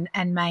avatar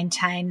and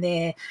maintain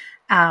their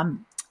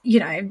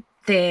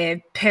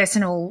their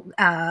personal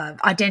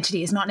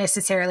identity is not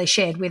necessarily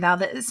shared with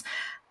others.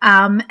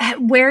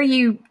 Where are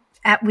you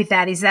at with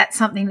that? Is that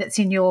something that's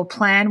in your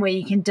plan where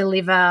you can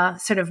deliver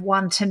sort of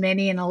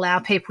one-to-many and allow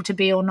people to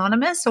be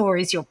anonymous, or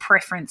is your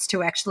preference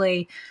to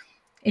actually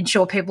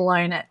ensure people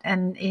own it?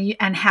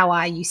 And how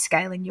are you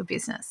scaling your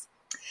business?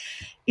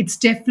 It's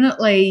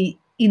definitely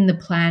in the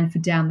plan for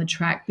down the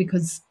track,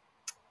 because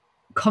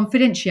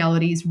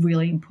confidentiality is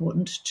really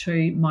important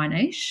to my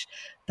niche.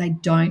 They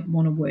don't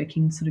want to work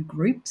in sort of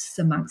groups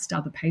amongst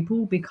other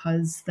people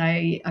because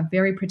they are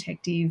very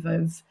protective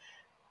of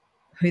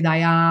who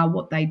they are,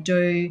 what they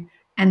do,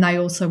 and they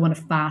also want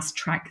to fast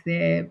track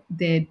their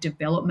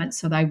development.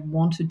 So they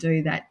want to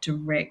do that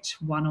direct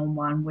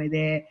one-on-one where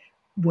they're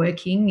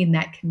working in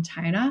that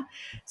container.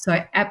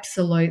 So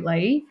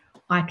absolutely,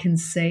 I can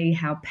see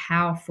how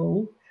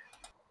powerful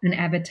an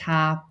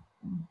avatar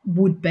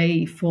would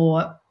be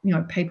for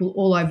people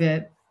all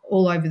over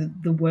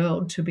the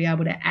world to be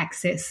able to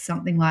access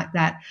something like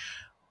that.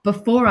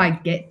 Before I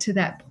get to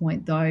that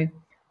point, though,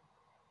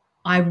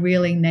 I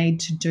really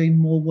need to do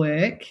more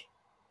work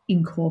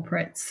in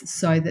corporates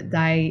so that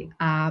they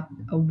are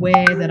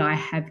aware that I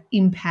have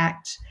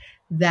impact,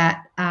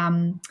 that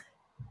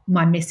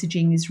my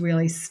messaging is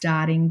really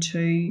starting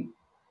to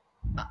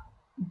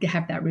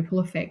have that ripple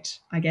effect,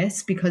 I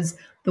guess, because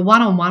the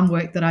one-on-one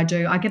work that I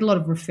do, I get a lot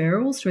of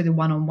referrals through the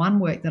one-on-one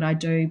work that I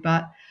do,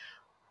 but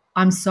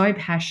I'm so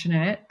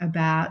passionate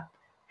about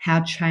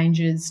how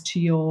changes to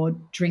your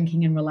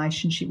drinking and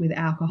relationship with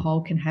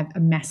alcohol can have a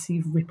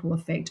massive ripple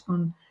effect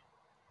on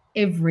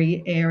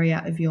every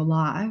area of your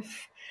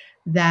life,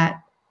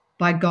 that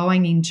by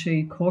going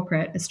into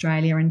corporate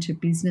Australia, into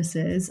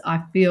businesses,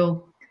 I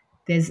feel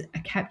there's a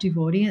captive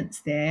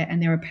audience there,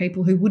 and there are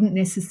people who wouldn't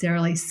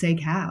necessarily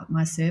seek out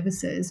my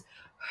services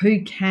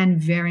who can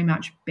very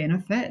much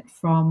benefit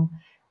from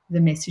the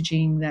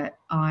messaging that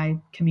I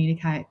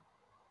communicate.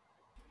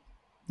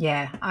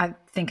 Yeah, I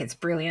think it's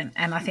brilliant,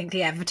 and I think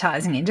the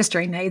advertising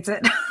industry needs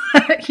it.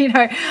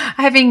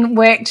 Having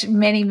worked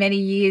many, many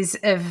years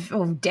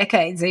or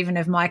decades even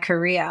of my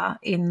career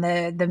in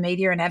the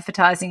media and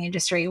advertising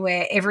industry,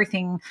 where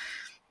everything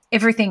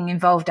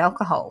involved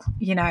alcohol,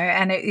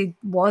 and it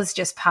was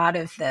just part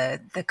of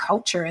the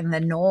culture and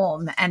the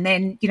norm. And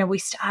then, we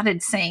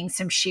started seeing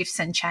some shifts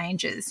and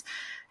changes,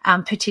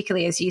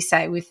 particularly, as you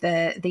say, with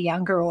the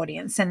younger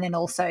audience, and then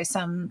also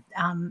some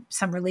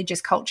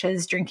religious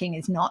cultures, drinking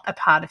is not a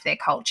part of their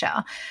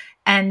culture.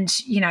 And,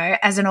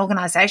 as an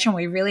organisation,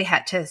 we really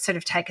had to sort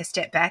of take a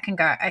step back and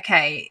go,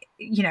 okay,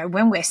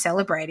 when we're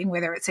celebrating,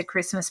 whether it's a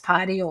Christmas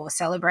party or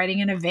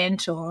celebrating an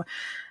event or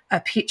a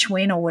pitch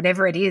win or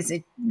whatever it is,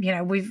 it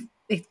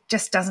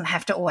just doesn't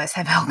have to always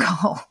have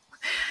alcohol.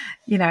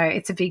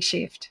 It's a big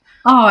shift.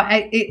 Oh,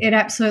 it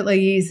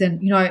absolutely is.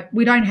 And,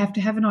 we don't have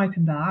to have an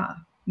open bar,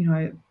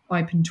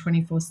 open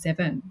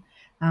 24/7.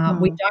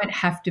 We don't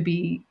have to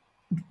be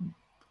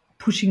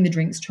pushing the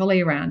drinks trolley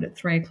around at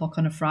 3:00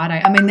 on a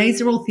Friday. I mean,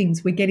 these are all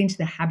things we get into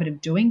the habit of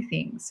doing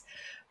things.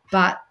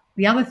 But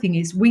the other thing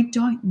is, we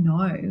don't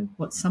know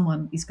what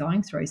someone is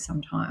going through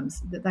sometimes,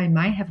 that they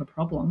may have a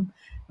problem,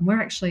 and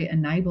we're actually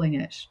enabling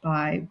it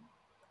by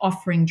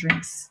offering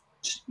drinks,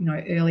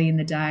 early in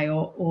the day,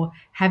 or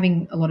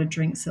having a lot of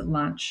drinks at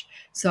lunch.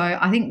 So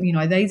I think,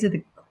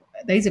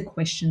 these are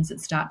questions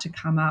that start to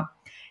come up.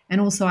 And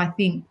also, I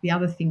think the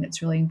other thing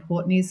that's really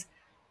important is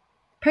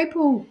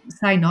people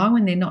say no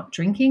when they're not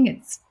drinking.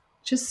 It's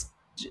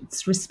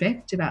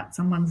respect about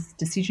someone's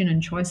decision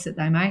and choice that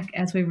they make,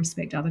 as we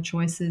respect other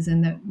choices,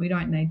 and that we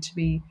don't need to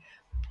be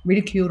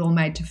ridiculed or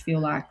made to feel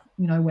like,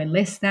 we're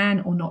less than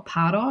or not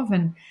part of.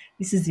 And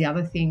this is the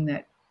other thing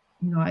that,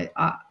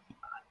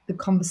 the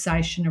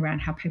conversation around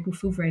how people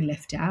feel very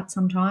left out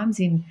sometimes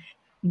in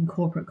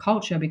corporate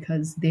culture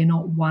because they're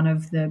not one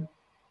of the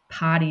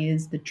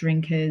partiers, the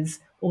drinkers,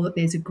 or that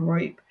there's a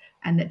group,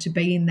 and that to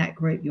be in that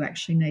group you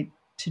actually need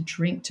to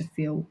drink to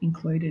feel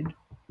included.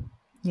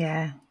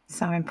 Yeah,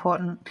 so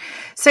important.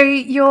 So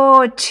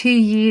you're 2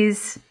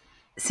 years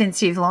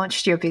since you've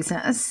launched your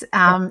business.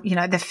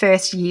 The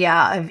first year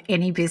of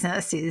any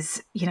business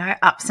is,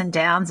 ups and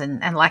downs,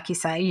 and like you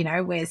say,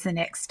 where's the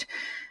next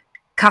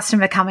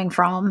customer coming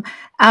from?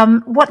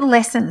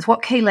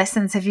 What key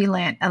lessons have you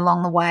learnt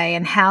along the way,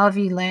 and how have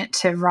you learnt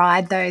to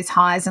ride those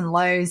highs and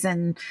lows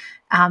and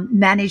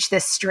manage the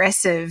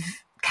stress of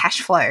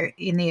cash flow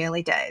in the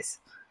early days?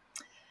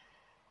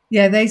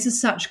 Yeah, these are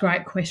such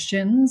great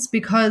questions,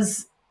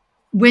 because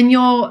when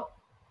you're,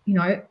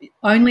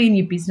 only in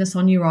your business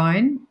on your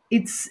own,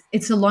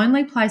 it's a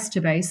lonely place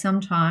to be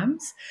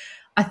sometimes.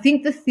 I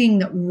think the thing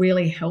that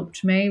really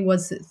helped me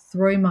was that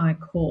through my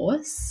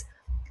course,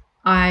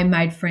 I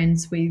made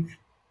friends with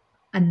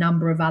a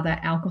number of other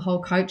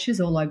alcohol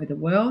coaches all over the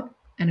world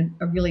and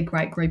a really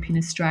great group in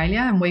Australia.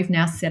 And we've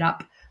now set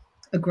up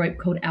a group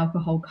called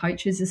Alcohol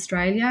Coaches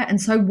Australia.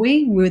 And so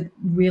we were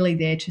really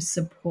there to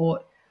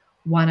support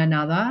one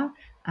another,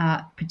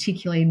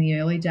 particularly in the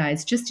early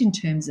days, just in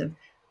terms of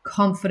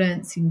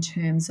confidence, in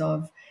terms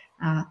of,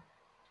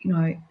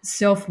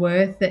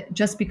 self-worth, that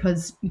just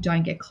because you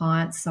don't get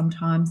clients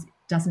sometimes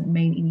doesn't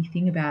mean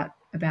anything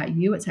about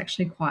you. It's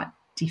actually quite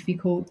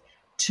difficult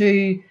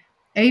to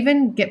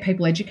even get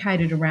people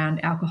educated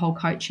around alcohol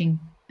coaching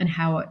and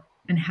how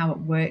it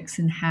works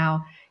and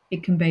how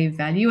it can be of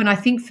value. And I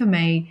think for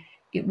me,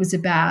 it was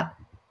about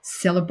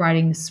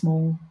celebrating the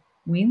small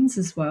wins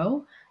as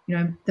well.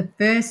 The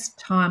first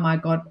time I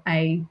got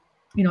a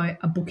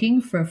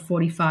booking for a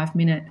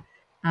 45-minute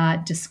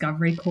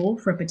discovery call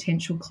for a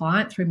potential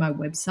client through my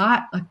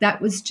website, like that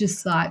was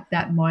just like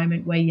that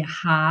moment where your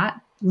heart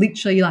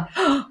literally like,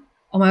 oh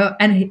my God.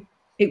 And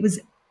it was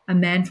a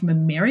man from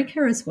America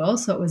as well,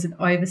 so it was an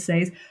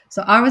overseas.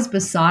 So I was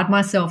beside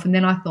myself, and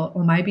then I thought,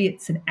 well, maybe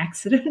it's an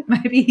accident.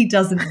 Maybe he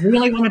doesn't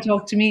really want to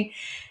talk to me.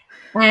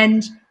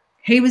 And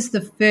he was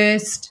the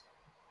first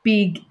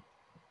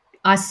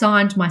I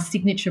signed my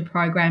signature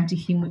program to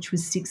him, which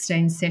was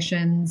 16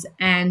 sessions,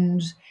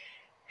 and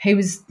he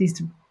was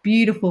this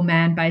beautiful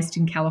man based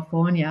in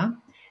California.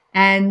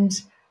 And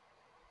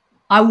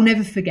I will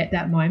never forget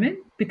that moment,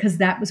 because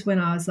that was when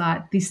I was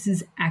like, this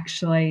is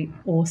actually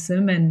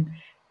awesome.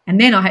 And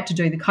then I had to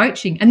do the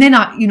coaching. And then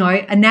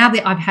and now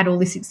that I've had all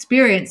this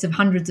experience of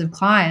hundreds of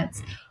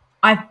clients,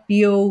 I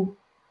feel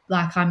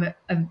like I'm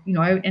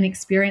an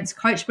experienced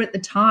coach. But at the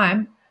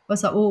time I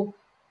was like, well,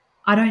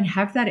 I don't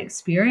have that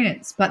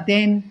experience. But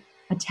then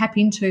I tap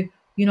into,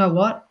 you know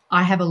what?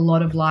 I have a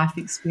lot of life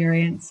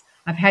experience.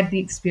 I've had the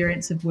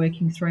experience of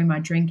working through my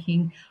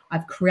drinking.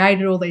 I've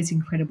created all these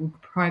incredible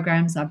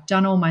programs. I've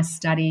done all my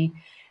study.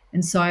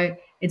 And so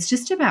it's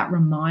just about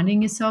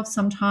reminding yourself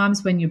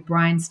sometimes when your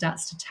brain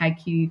starts to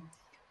take you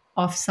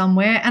off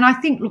somewhere. And I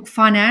think, look,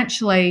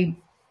 financially,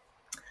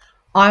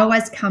 I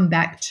always come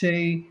back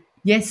to,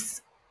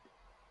 yes,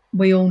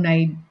 we all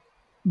need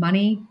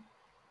money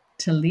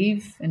to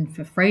live and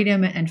for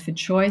freedom and for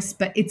choice,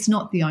 but it's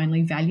not the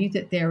only value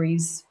that there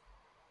is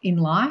in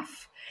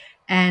life.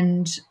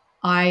 And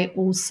I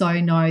also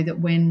know that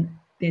when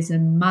there's a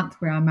month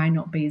where I may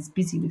not be as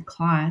busy with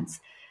clients,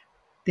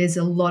 there's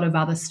a lot of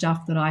other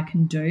stuff that I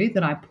can do,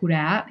 that I put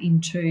out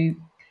into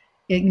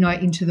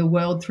the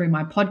world through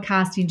my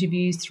podcast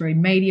interviews, through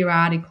media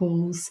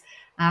articles,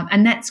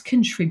 and that's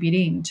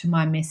contributing to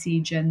my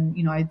message and,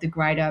 the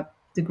greater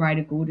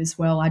good as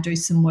well. I do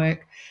some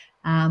work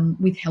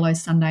with Hello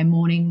Sunday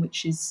Morning,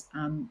 which is,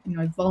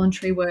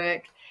 voluntary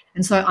work.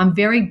 And so I'm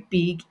very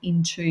big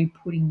into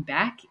putting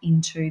back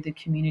into the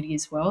community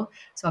as well.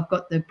 So I've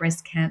got the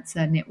Breast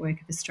Cancer Network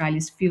of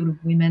Australia's Field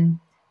of Women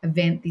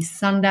event this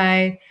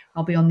Sunday.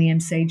 I'll be on the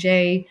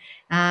MCG.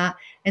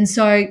 And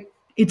so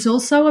it's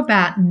also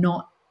about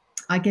not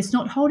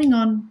holding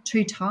on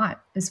too tight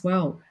as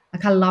well.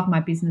 Like, I love my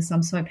business.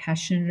 I'm so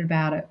passionate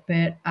about it.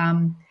 But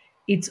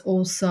it's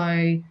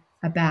also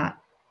about,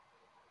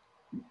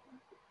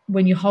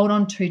 when you hold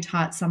on too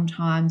tight,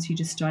 sometimes you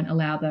just don't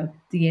allow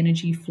the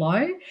energy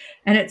flow.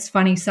 And it's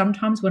funny,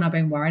 sometimes when I've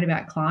been worried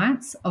about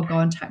clients, I'll go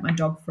and take my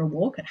dog for a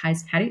walk at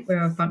Hayes Paddock,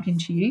 where I've bumped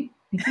into you,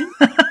 Nikki.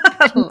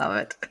 I love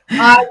it.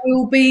 I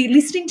will be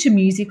listening to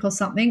music or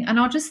something, and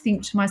I'll just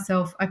think to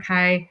myself,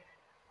 okay,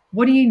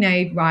 what do you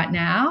need right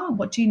now?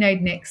 What do you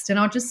need next? And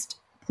I'll just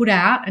put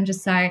out and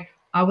just say,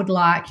 I would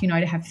like, to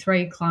have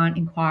 3 client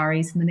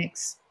inquiries in the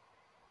next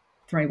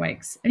 3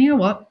 weeks. And you know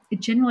what? It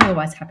generally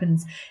always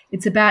happens.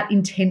 It's about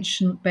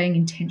being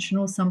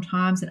intentional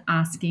sometimes and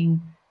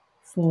asking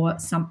for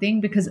something,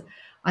 because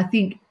I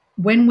think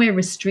when we're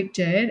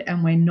restricted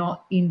and we're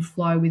not in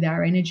flow with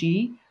our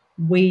energy,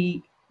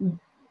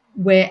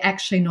 we're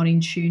actually not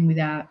in tune with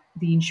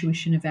the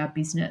intuition of our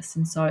business.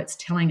 And so it's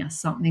telling us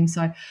something.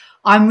 So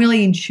I'm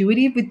really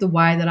intuitive with the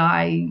way that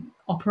I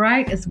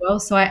operate as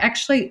well. So I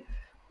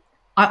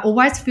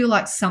always feel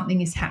like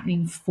something is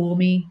happening for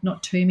me,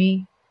 not to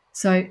me.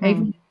 So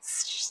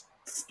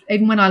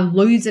even when I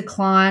lose a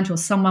client or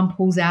someone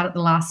pulls out at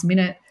the last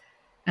minute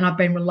and I've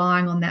been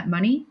relying on that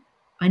money,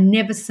 I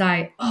never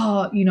say,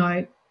 I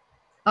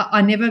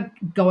never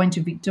go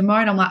into victim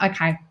mode. I'm like,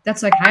 okay,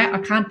 that's okay. I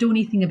can't do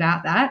anything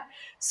about that.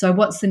 So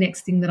what's the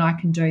next thing that I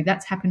can do?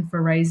 That's happened for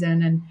a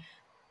reason. And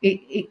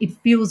it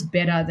feels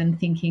better than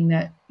thinking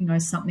that,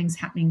 something's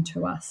happening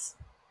to us.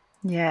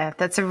 Yeah,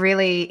 that's a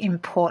really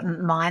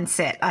important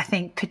mindset, I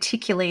think,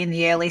 particularly in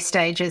the early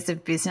stages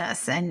of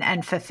business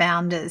and for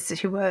founders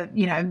who are,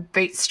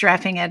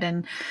 bootstrapping it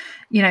and,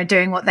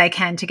 doing what they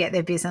can to get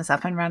their business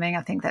up and running.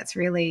 I think that's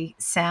really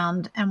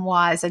sound and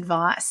wise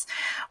advice.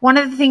 One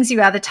of the things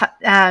you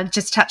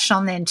just touched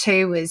on then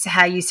too was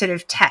how you sort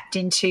of tapped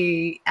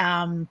into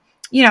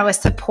a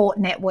support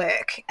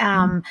network.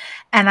 And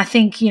I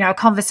think, a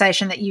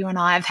conversation that you and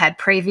I have had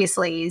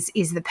previously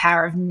is the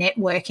power of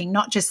networking,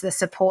 not just the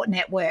support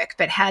network,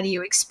 but how do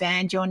you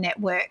expand your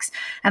networks?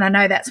 And I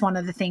know that's one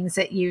of the things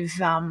that you've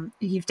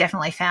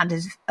definitely found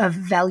is of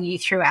value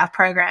through our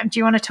program. Do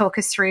you want to talk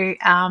us through,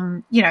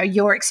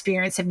 your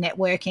experience of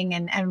networking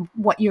and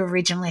what you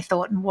originally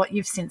thought and what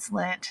you've since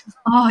learnt?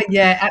 Oh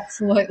yeah,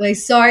 absolutely.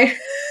 So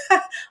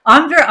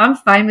I'm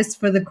famous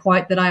for the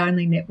quote that I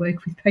only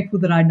network with people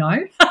that I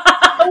know,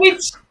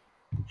 which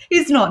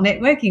is not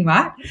networking,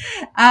 right?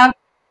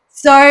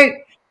 So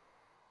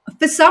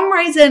for some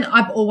reason,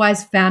 I've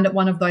always found it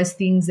one of those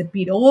things a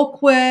bit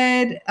awkward,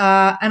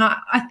 and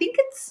I think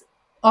it's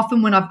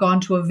often when I've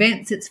gone to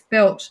events, it's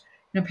felt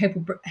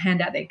people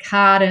hand out their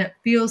card, and it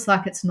feels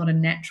like it's not a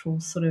natural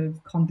sort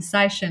of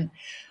conversation.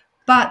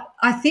 But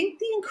I think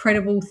the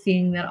incredible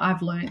thing that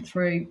I've learned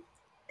through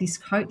this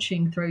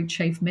coaching through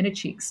Chief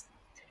Medichicks,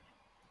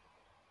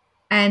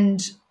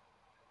 and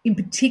in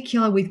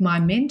particular with my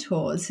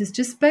mentors, has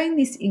just been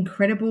this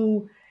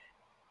incredible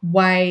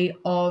way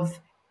of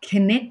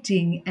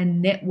connecting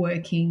and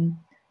networking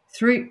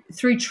through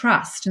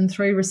trust and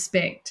through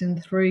respect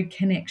and through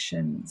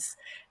connections.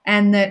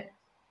 And that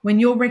when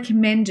you're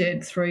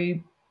recommended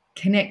through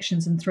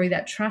connections and through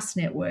that trust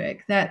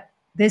network, that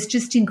there's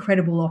just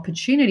incredible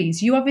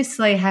opportunities. You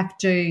obviously have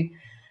to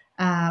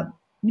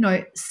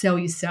sell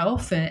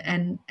yourself,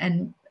 and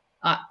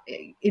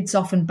it's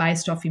often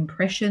based off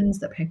impressions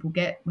that people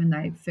get when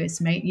they first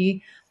meet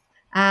you.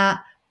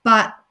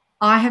 But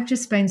I have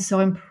just been so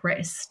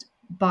impressed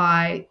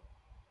by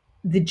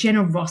the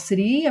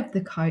generosity of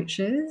the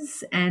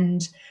coaches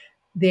and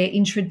their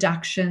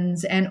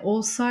introductions, and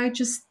also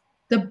just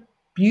the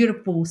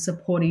beautiful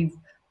supportive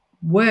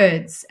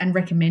words and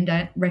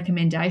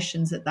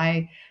recommendations that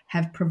they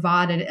have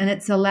provided. And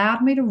it's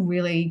allowed me to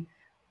really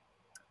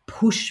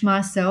push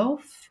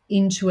myself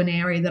into an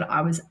area that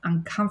I was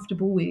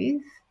uncomfortable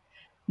with.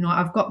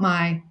 I've got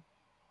my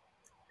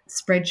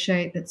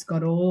spreadsheet that's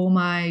got all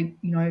my,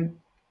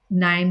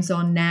 names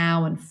on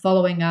now, and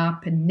following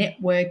up and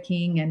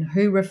networking and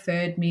who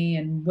referred me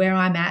and where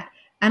I'm at.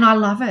 And I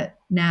love it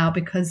now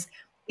because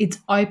it's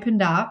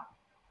opened up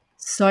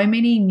so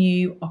many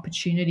new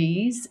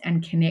opportunities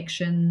and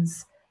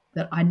connections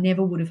that I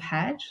never would have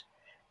had.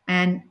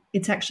 And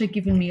it's actually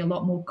given me a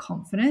lot more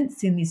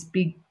confidence in this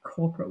big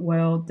corporate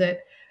world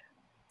that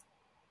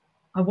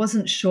I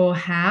wasn't sure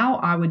how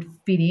I would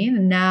fit in.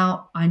 And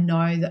now I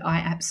know that I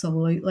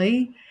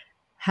absolutely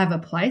have a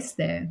place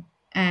there.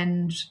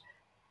 And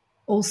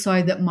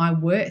also that my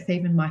worth,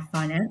 even my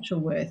financial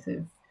worth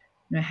of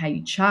how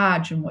you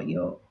charge and what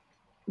you're,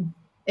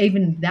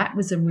 even that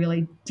was a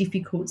really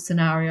difficult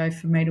scenario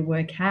for me to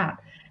work out.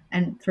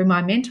 And through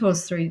my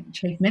mentors, through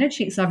Chief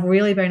Medichicks, I've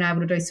really been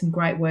able to do some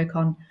great work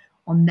on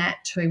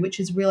that too, which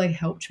has really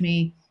helped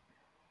me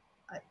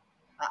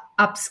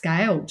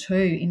upscale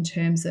too in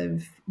terms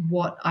of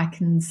what I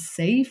can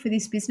see for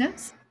this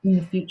business in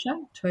the future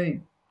too.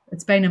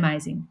 It's been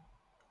amazing.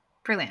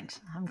 Brilliant.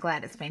 I'm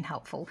glad it's been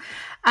helpful.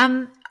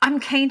 I'm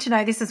keen to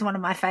know, this is one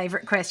of my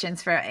favourite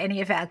questions for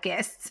any of our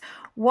guests.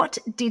 What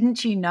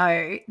didn't you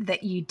know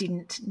that you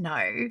didn't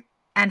know,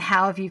 and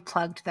how have you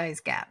plugged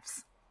those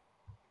gaps?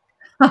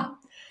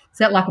 Is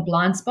that like a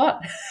blind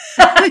spot?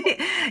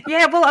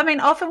 Yeah, well, I mean,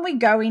 often we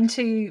go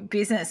into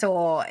business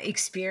or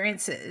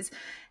experiences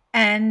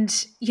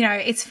and,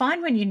 it's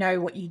fine when you know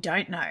what you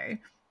don't know,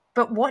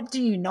 but what do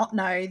you not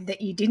know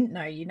that you didn't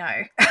know you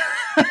know?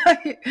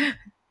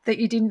 That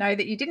you didn't know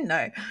that you didn't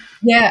know?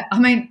 Yeah, I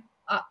mean,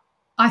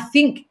 I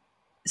think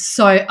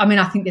so. I mean,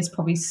 I think there's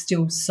probably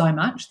still so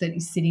much that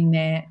is sitting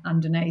there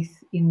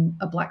underneath in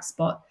a black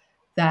spot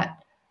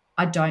that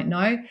I don't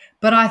know.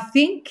 But I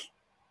think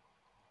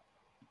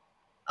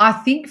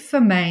for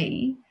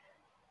me,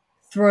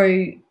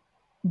 through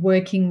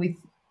working with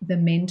the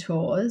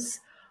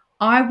mentors,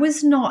 I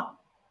was not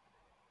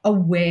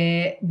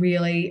aware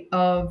really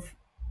of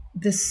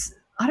this,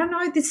 I don't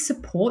know, this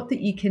support that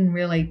you can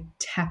really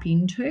tap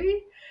into.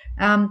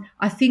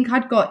 I think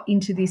I'd got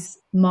into this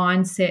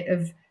mindset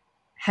of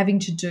having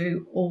to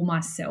do all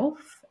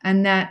myself,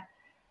 and that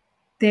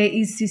there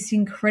is this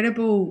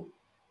incredible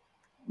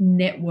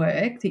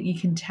network that you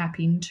can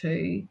tap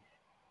into,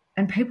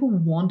 and people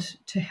want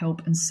to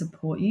help and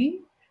support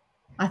you.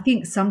 I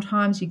think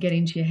sometimes you get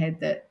into your head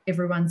that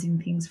everyone's in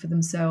things for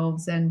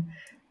themselves, and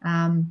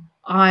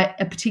I,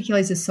 particularly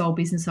as a sole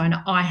business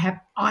owner, I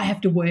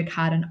have to work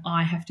hard and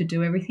I have to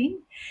do everything.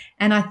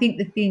 And I think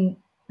the thing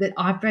that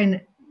I've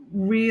been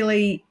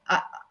really,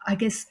 I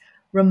guess,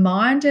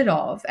 reminded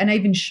of and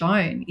even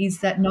shown is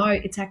that no,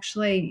 it's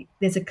actually,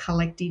 there's a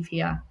collective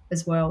here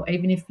as well.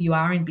 Even if you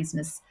are in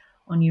business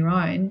on your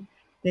own,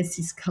 there's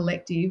this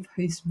collective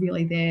who's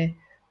really there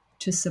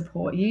to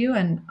support you.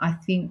 And I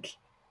think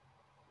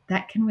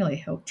that can really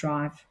help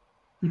drive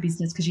your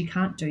business, because you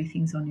can't do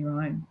things on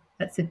your own.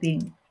 That's the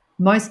thing.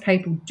 Most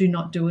people do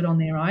not do it on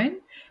their own,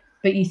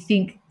 but you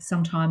think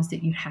sometimes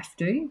that you have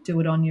to do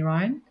it on your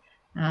own.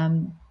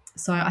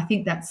 So I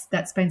think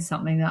that's been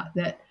something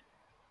that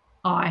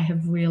I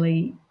have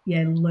really,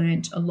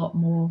 learnt a lot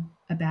more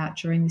about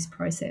during this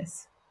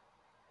process.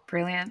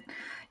 Brilliant.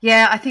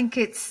 Yeah, I think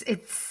it's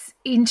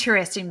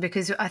interesting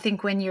because I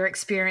think when you're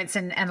experienced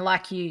and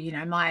like you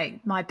know,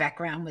 my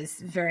background was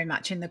very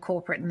much in the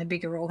corporate and the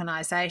bigger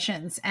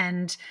organizations,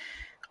 and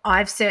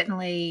I've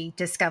certainly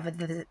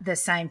discovered the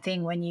same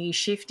thing. When you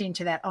shift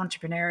into that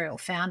entrepreneurial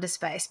founder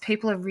space,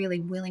 people are really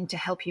willing to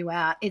help you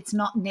out. It's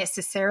not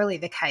necessarily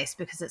the case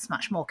because it's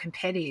much more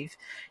competitive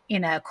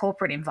in a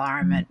corporate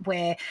environment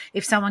where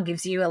if someone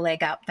gives you a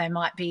leg up, they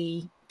might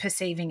be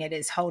perceiving it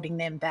as holding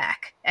them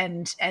back.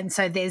 And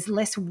so there's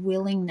less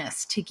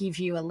willingness to give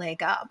you a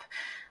leg up.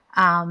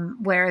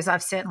 Whereas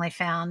I've certainly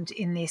found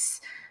in this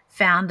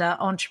founder,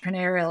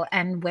 entrepreneurial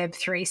and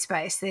Web3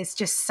 space, there's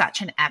just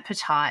such an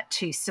appetite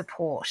to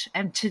support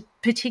and to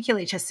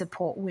particularly to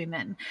support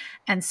women.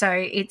 And so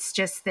it's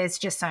just, there's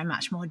just so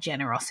much more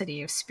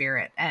generosity of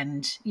spirit.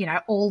 And, you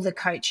know, all the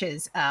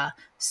coaches are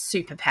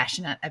super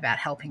passionate about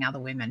helping other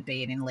women,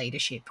 be it in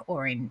leadership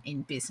or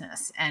in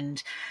business.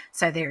 And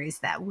so there is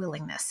that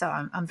willingness. So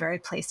I'm very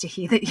pleased to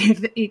hear that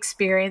you've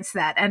experienced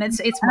that. And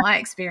it's my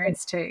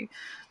experience too.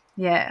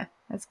 Yeah,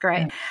 that's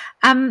great.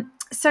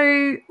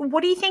 So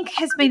what do you think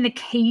has been the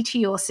key to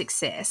your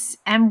success,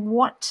 and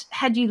what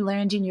had you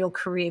learned in your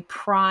career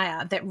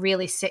prior that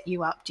really set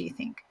you up, do you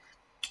think?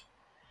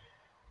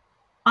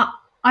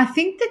 I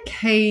think the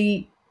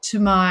key to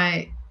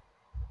my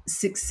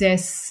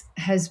success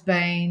has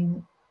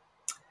been,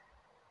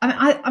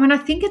 I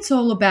think it's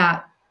all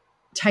about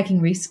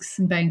taking risks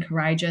and being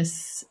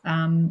courageous,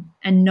 and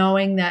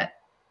knowing that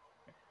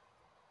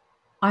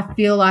I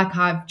feel like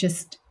I've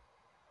just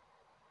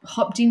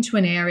hopped into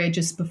an area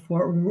just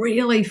before it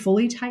really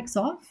fully takes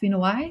off in a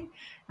way.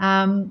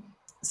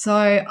 So,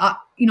 I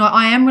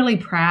am really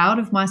proud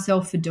of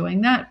myself for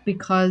doing that,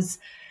 because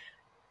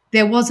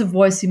there was a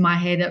voice in my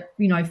head at,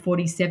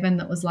 47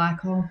 that was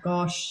like, oh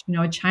gosh,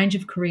 a change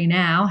of career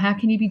now, how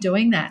can you be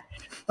doing that?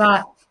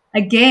 But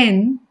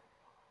again,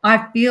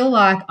 I feel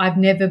like I've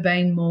never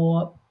been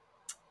more,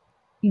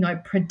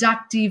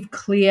 productive,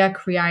 clear,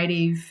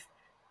 creative.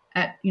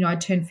 I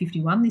turned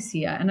 51 this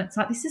year, and it's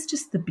like, this is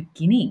just the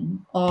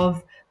beginning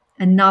of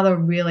another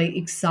really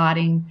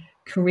exciting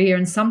career.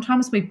 And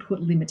sometimes we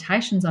put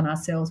limitations on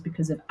ourselves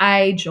because of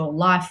age or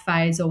life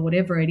phase or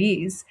whatever it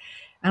is.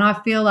 And I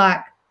feel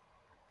like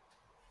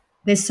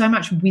there's so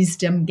much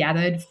wisdom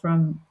gathered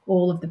from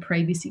all of the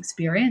previous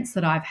experience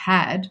that I've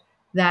had,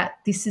 that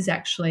this is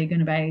actually going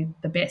to be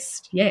the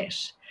best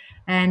yet.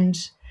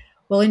 And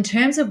well, in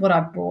terms of what I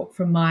brought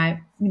from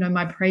my,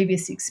 my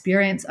previous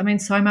experience,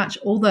 so much,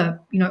 all the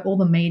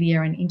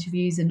media and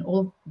interviews and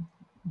all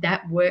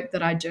that work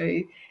that I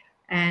do,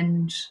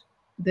 and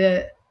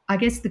the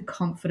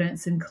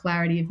confidence and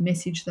clarity of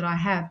message that I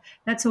have,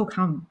 that's all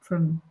come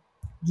from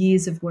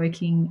years of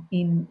working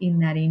in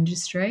that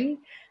industry.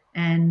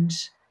 And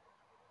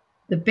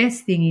the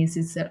best thing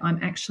is that I'm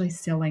actually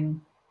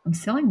selling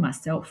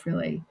myself,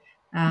 really.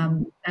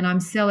 And I'm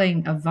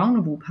selling a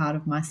vulnerable part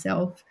of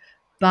myself,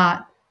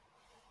 but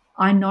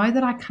I know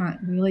that I can't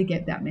really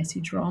get that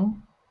message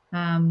wrong,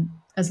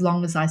 as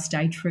long as I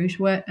stay true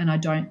to it and I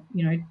don't,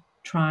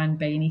 try and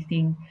be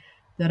anything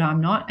that I'm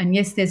not. And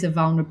yes, there's a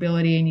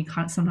vulnerability,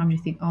 and sometimes you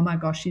think, oh my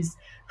gosh, is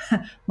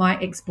my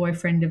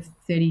ex-boyfriend of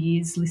 30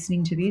 years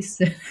listening to this?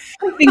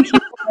 Thinking,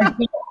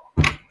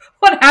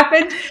 what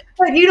happened?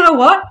 But you know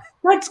what?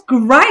 That's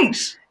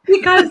great,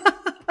 because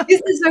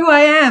this is who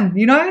I am,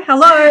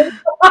 hello.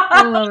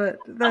 I love it.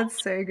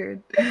 That's so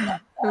good.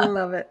 I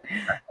love it.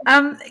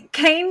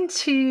 Keen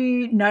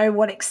to know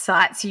what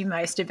excites you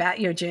most about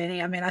your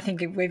journey. I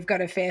think we've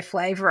got a fair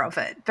flavour of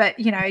it, but,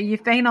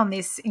 you've been on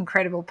this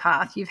incredible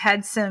path. You've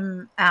had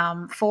some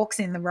forks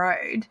in the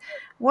road.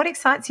 What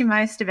excites you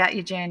most about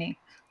your journey?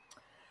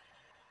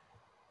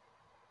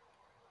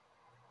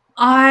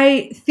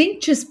 I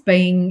think just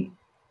being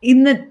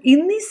in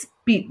this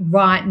bit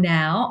right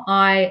now,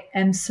 I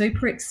am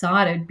super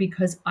excited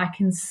because I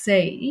can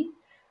see,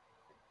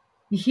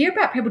 you hear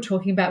about people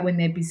talking about when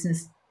their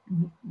business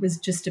was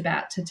just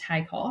about to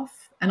take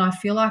off, and I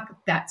feel like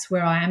that's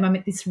where I am. I'm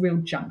at this real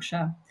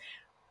juncture.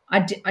 I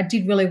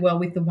did really well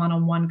with the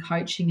one-on-one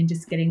coaching and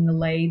just getting the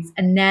leads,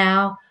 and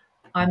now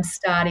I'm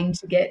starting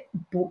to get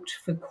booked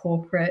for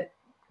corporate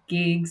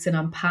gigs, and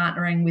I'm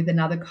partnering with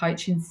another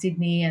coach in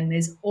Sydney, and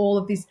there's all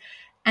of this,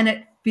 and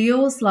it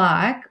feels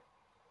like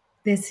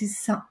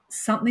there's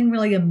something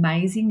really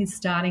amazing is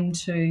starting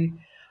to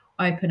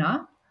open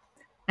up.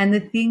 And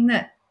the thing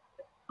that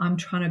I'm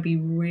trying to be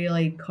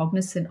really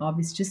cognizant of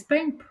is just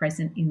being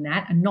present in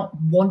that, and not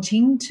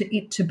wanting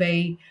it to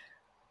be,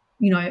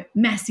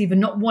 massive, and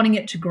not wanting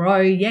it to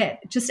grow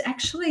yet. Just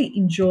actually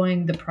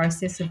enjoying the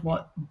process of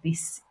what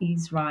this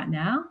is right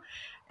now.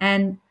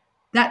 And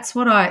that's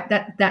what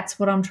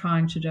I'm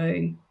trying to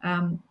do,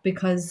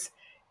 because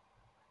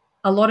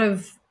a lot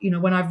of,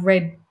 when I've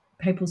read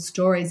people's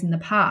stories in the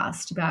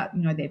past about,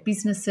 their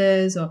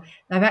businesses, or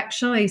they've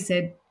actually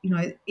said,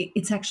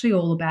 it's actually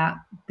all about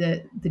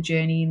the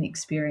journey and the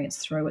experience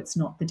through. It's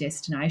not the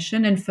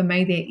destination. And for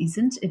me, there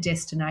isn't a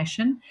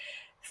destination.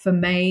 For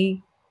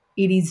me,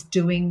 it is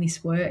doing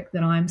this work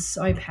that I'm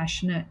so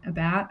passionate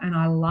about and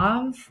I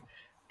love,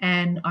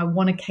 and I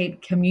want to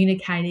keep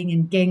communicating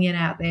and getting it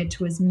out there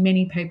to as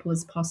many people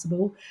as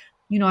possible.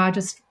 I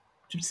just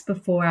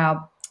before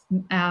our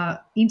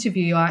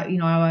interview,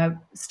 I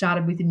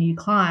started with a new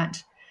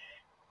client,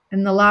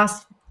 and the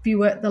last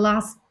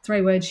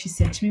 3 words she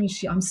said to me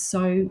was, "I'm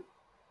so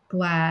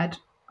glad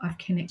I've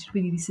connected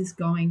with you. This is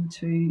going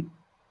to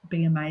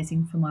be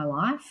amazing for my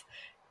life."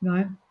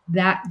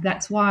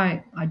 That's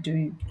why I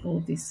do all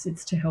of this.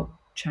 It's to help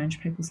change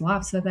people's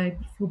lives so they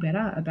feel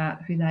better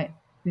about who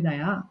they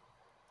are.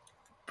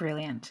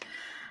 Brilliant.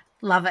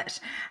 Love it.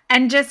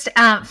 And just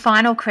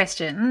final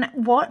question,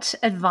 what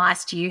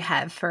advice do you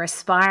have for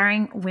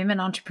aspiring women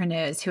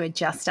entrepreneurs who are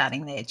just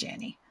starting their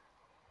journey?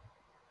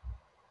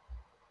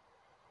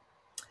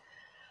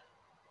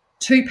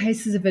 2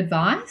 pieces of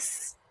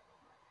advice.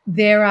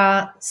 There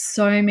are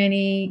so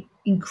many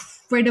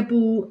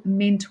incredible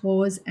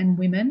mentors and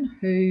women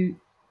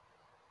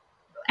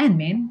and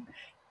men,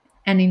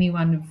 and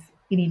anyone of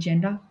any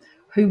gender,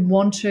 who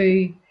want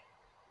to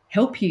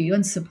help you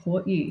and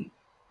support you.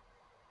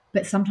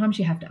 But sometimes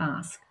you have to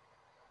ask.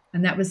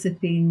 And that was the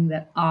thing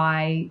that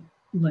I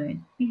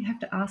learned. You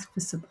have to ask for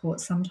support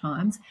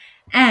sometimes,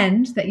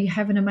 and that you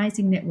have an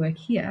amazing network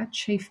here,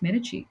 Chief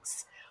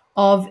Metachicks,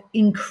 of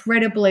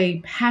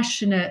incredibly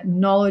passionate,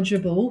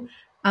 knowledgeable,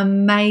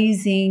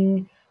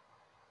 amazing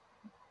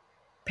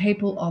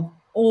people of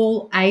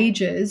all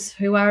ages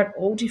who are at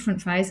all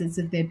different phases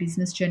of their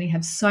business journey,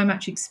 have so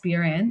much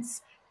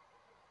experience.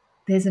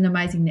 There's an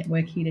amazing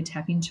network here to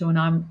tap into, and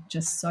I'm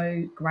just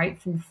so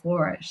grateful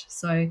for it.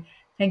 So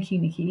thank you,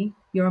 Nikki.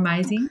 You're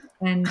amazing.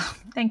 And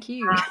thank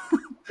you.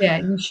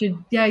 You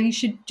should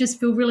just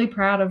feel really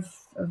proud of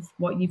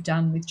what you've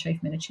done with Chief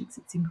Metachicks.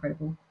 It's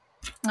incredible.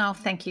 Oh,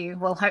 thank you.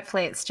 Well,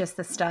 hopefully it's just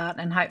the start,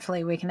 and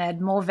hopefully we can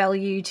add more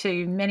value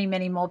to many,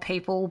 many more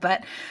people.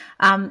 But,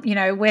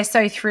 we're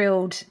so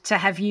thrilled to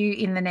have you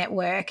in the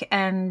network.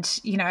 And,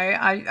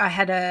 I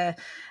had a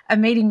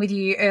meeting with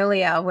you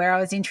earlier where I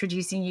was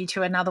introducing you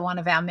to another one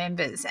of our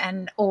members,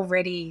 and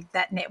already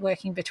that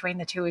networking between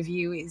the two of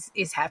you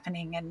is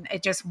happening, and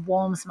it just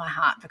warms my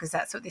heart, because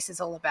that's what this is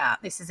all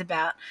about. This is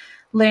about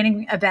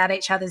learning about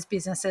each other's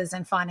businesses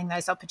and finding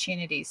those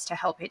opportunities to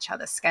help each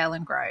other scale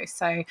and grow.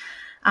 So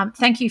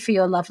thank you for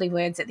your lovely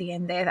words at the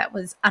end there. That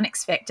was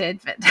unexpected,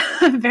 but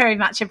very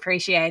much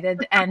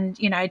appreciated, and,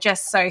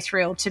 just so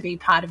thrilled to be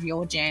part of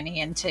your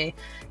journey and to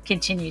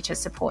continue to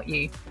support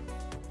you.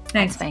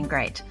 Thanks. It's been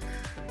great.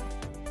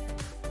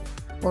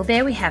 Well,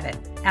 there we have it,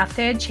 our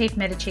 3rd Chief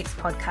Metachicks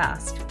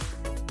podcast.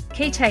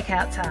 Key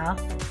takeouts are: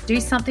 do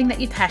something that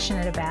you're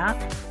passionate about,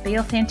 be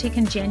authentic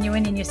and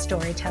genuine in your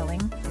storytelling,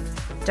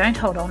 don't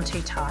hold on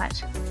too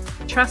tight,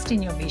 trust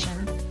in your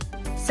vision,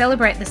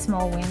 celebrate the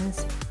small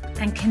wins,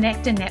 and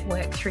connect and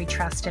network through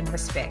trust and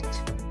respect.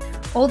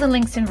 All the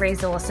links and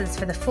resources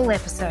for the full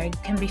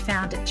episode can be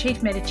found at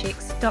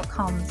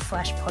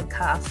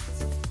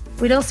chiefmetachicks.com/podcasts.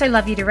 We'd also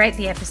love you to rate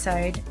the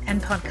episode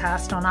and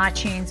podcast on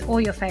iTunes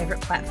or your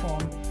favourite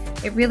platform.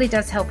 It really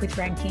does help with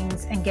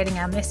rankings and getting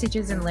our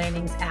messages and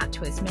learnings out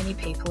to as many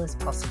people as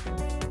possible.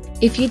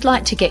 If you'd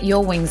like to get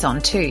your wings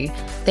on too,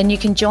 then you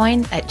can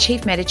join at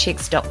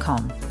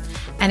chiefmetachicks.com.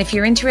 And if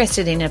you're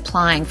interested in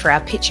applying for our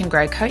Pitch and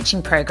Grow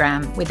coaching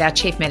program with our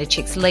Chief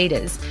Metachicks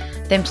leaders,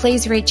 then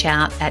please reach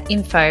out at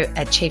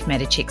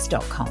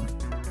info@chiefmetachicks.com.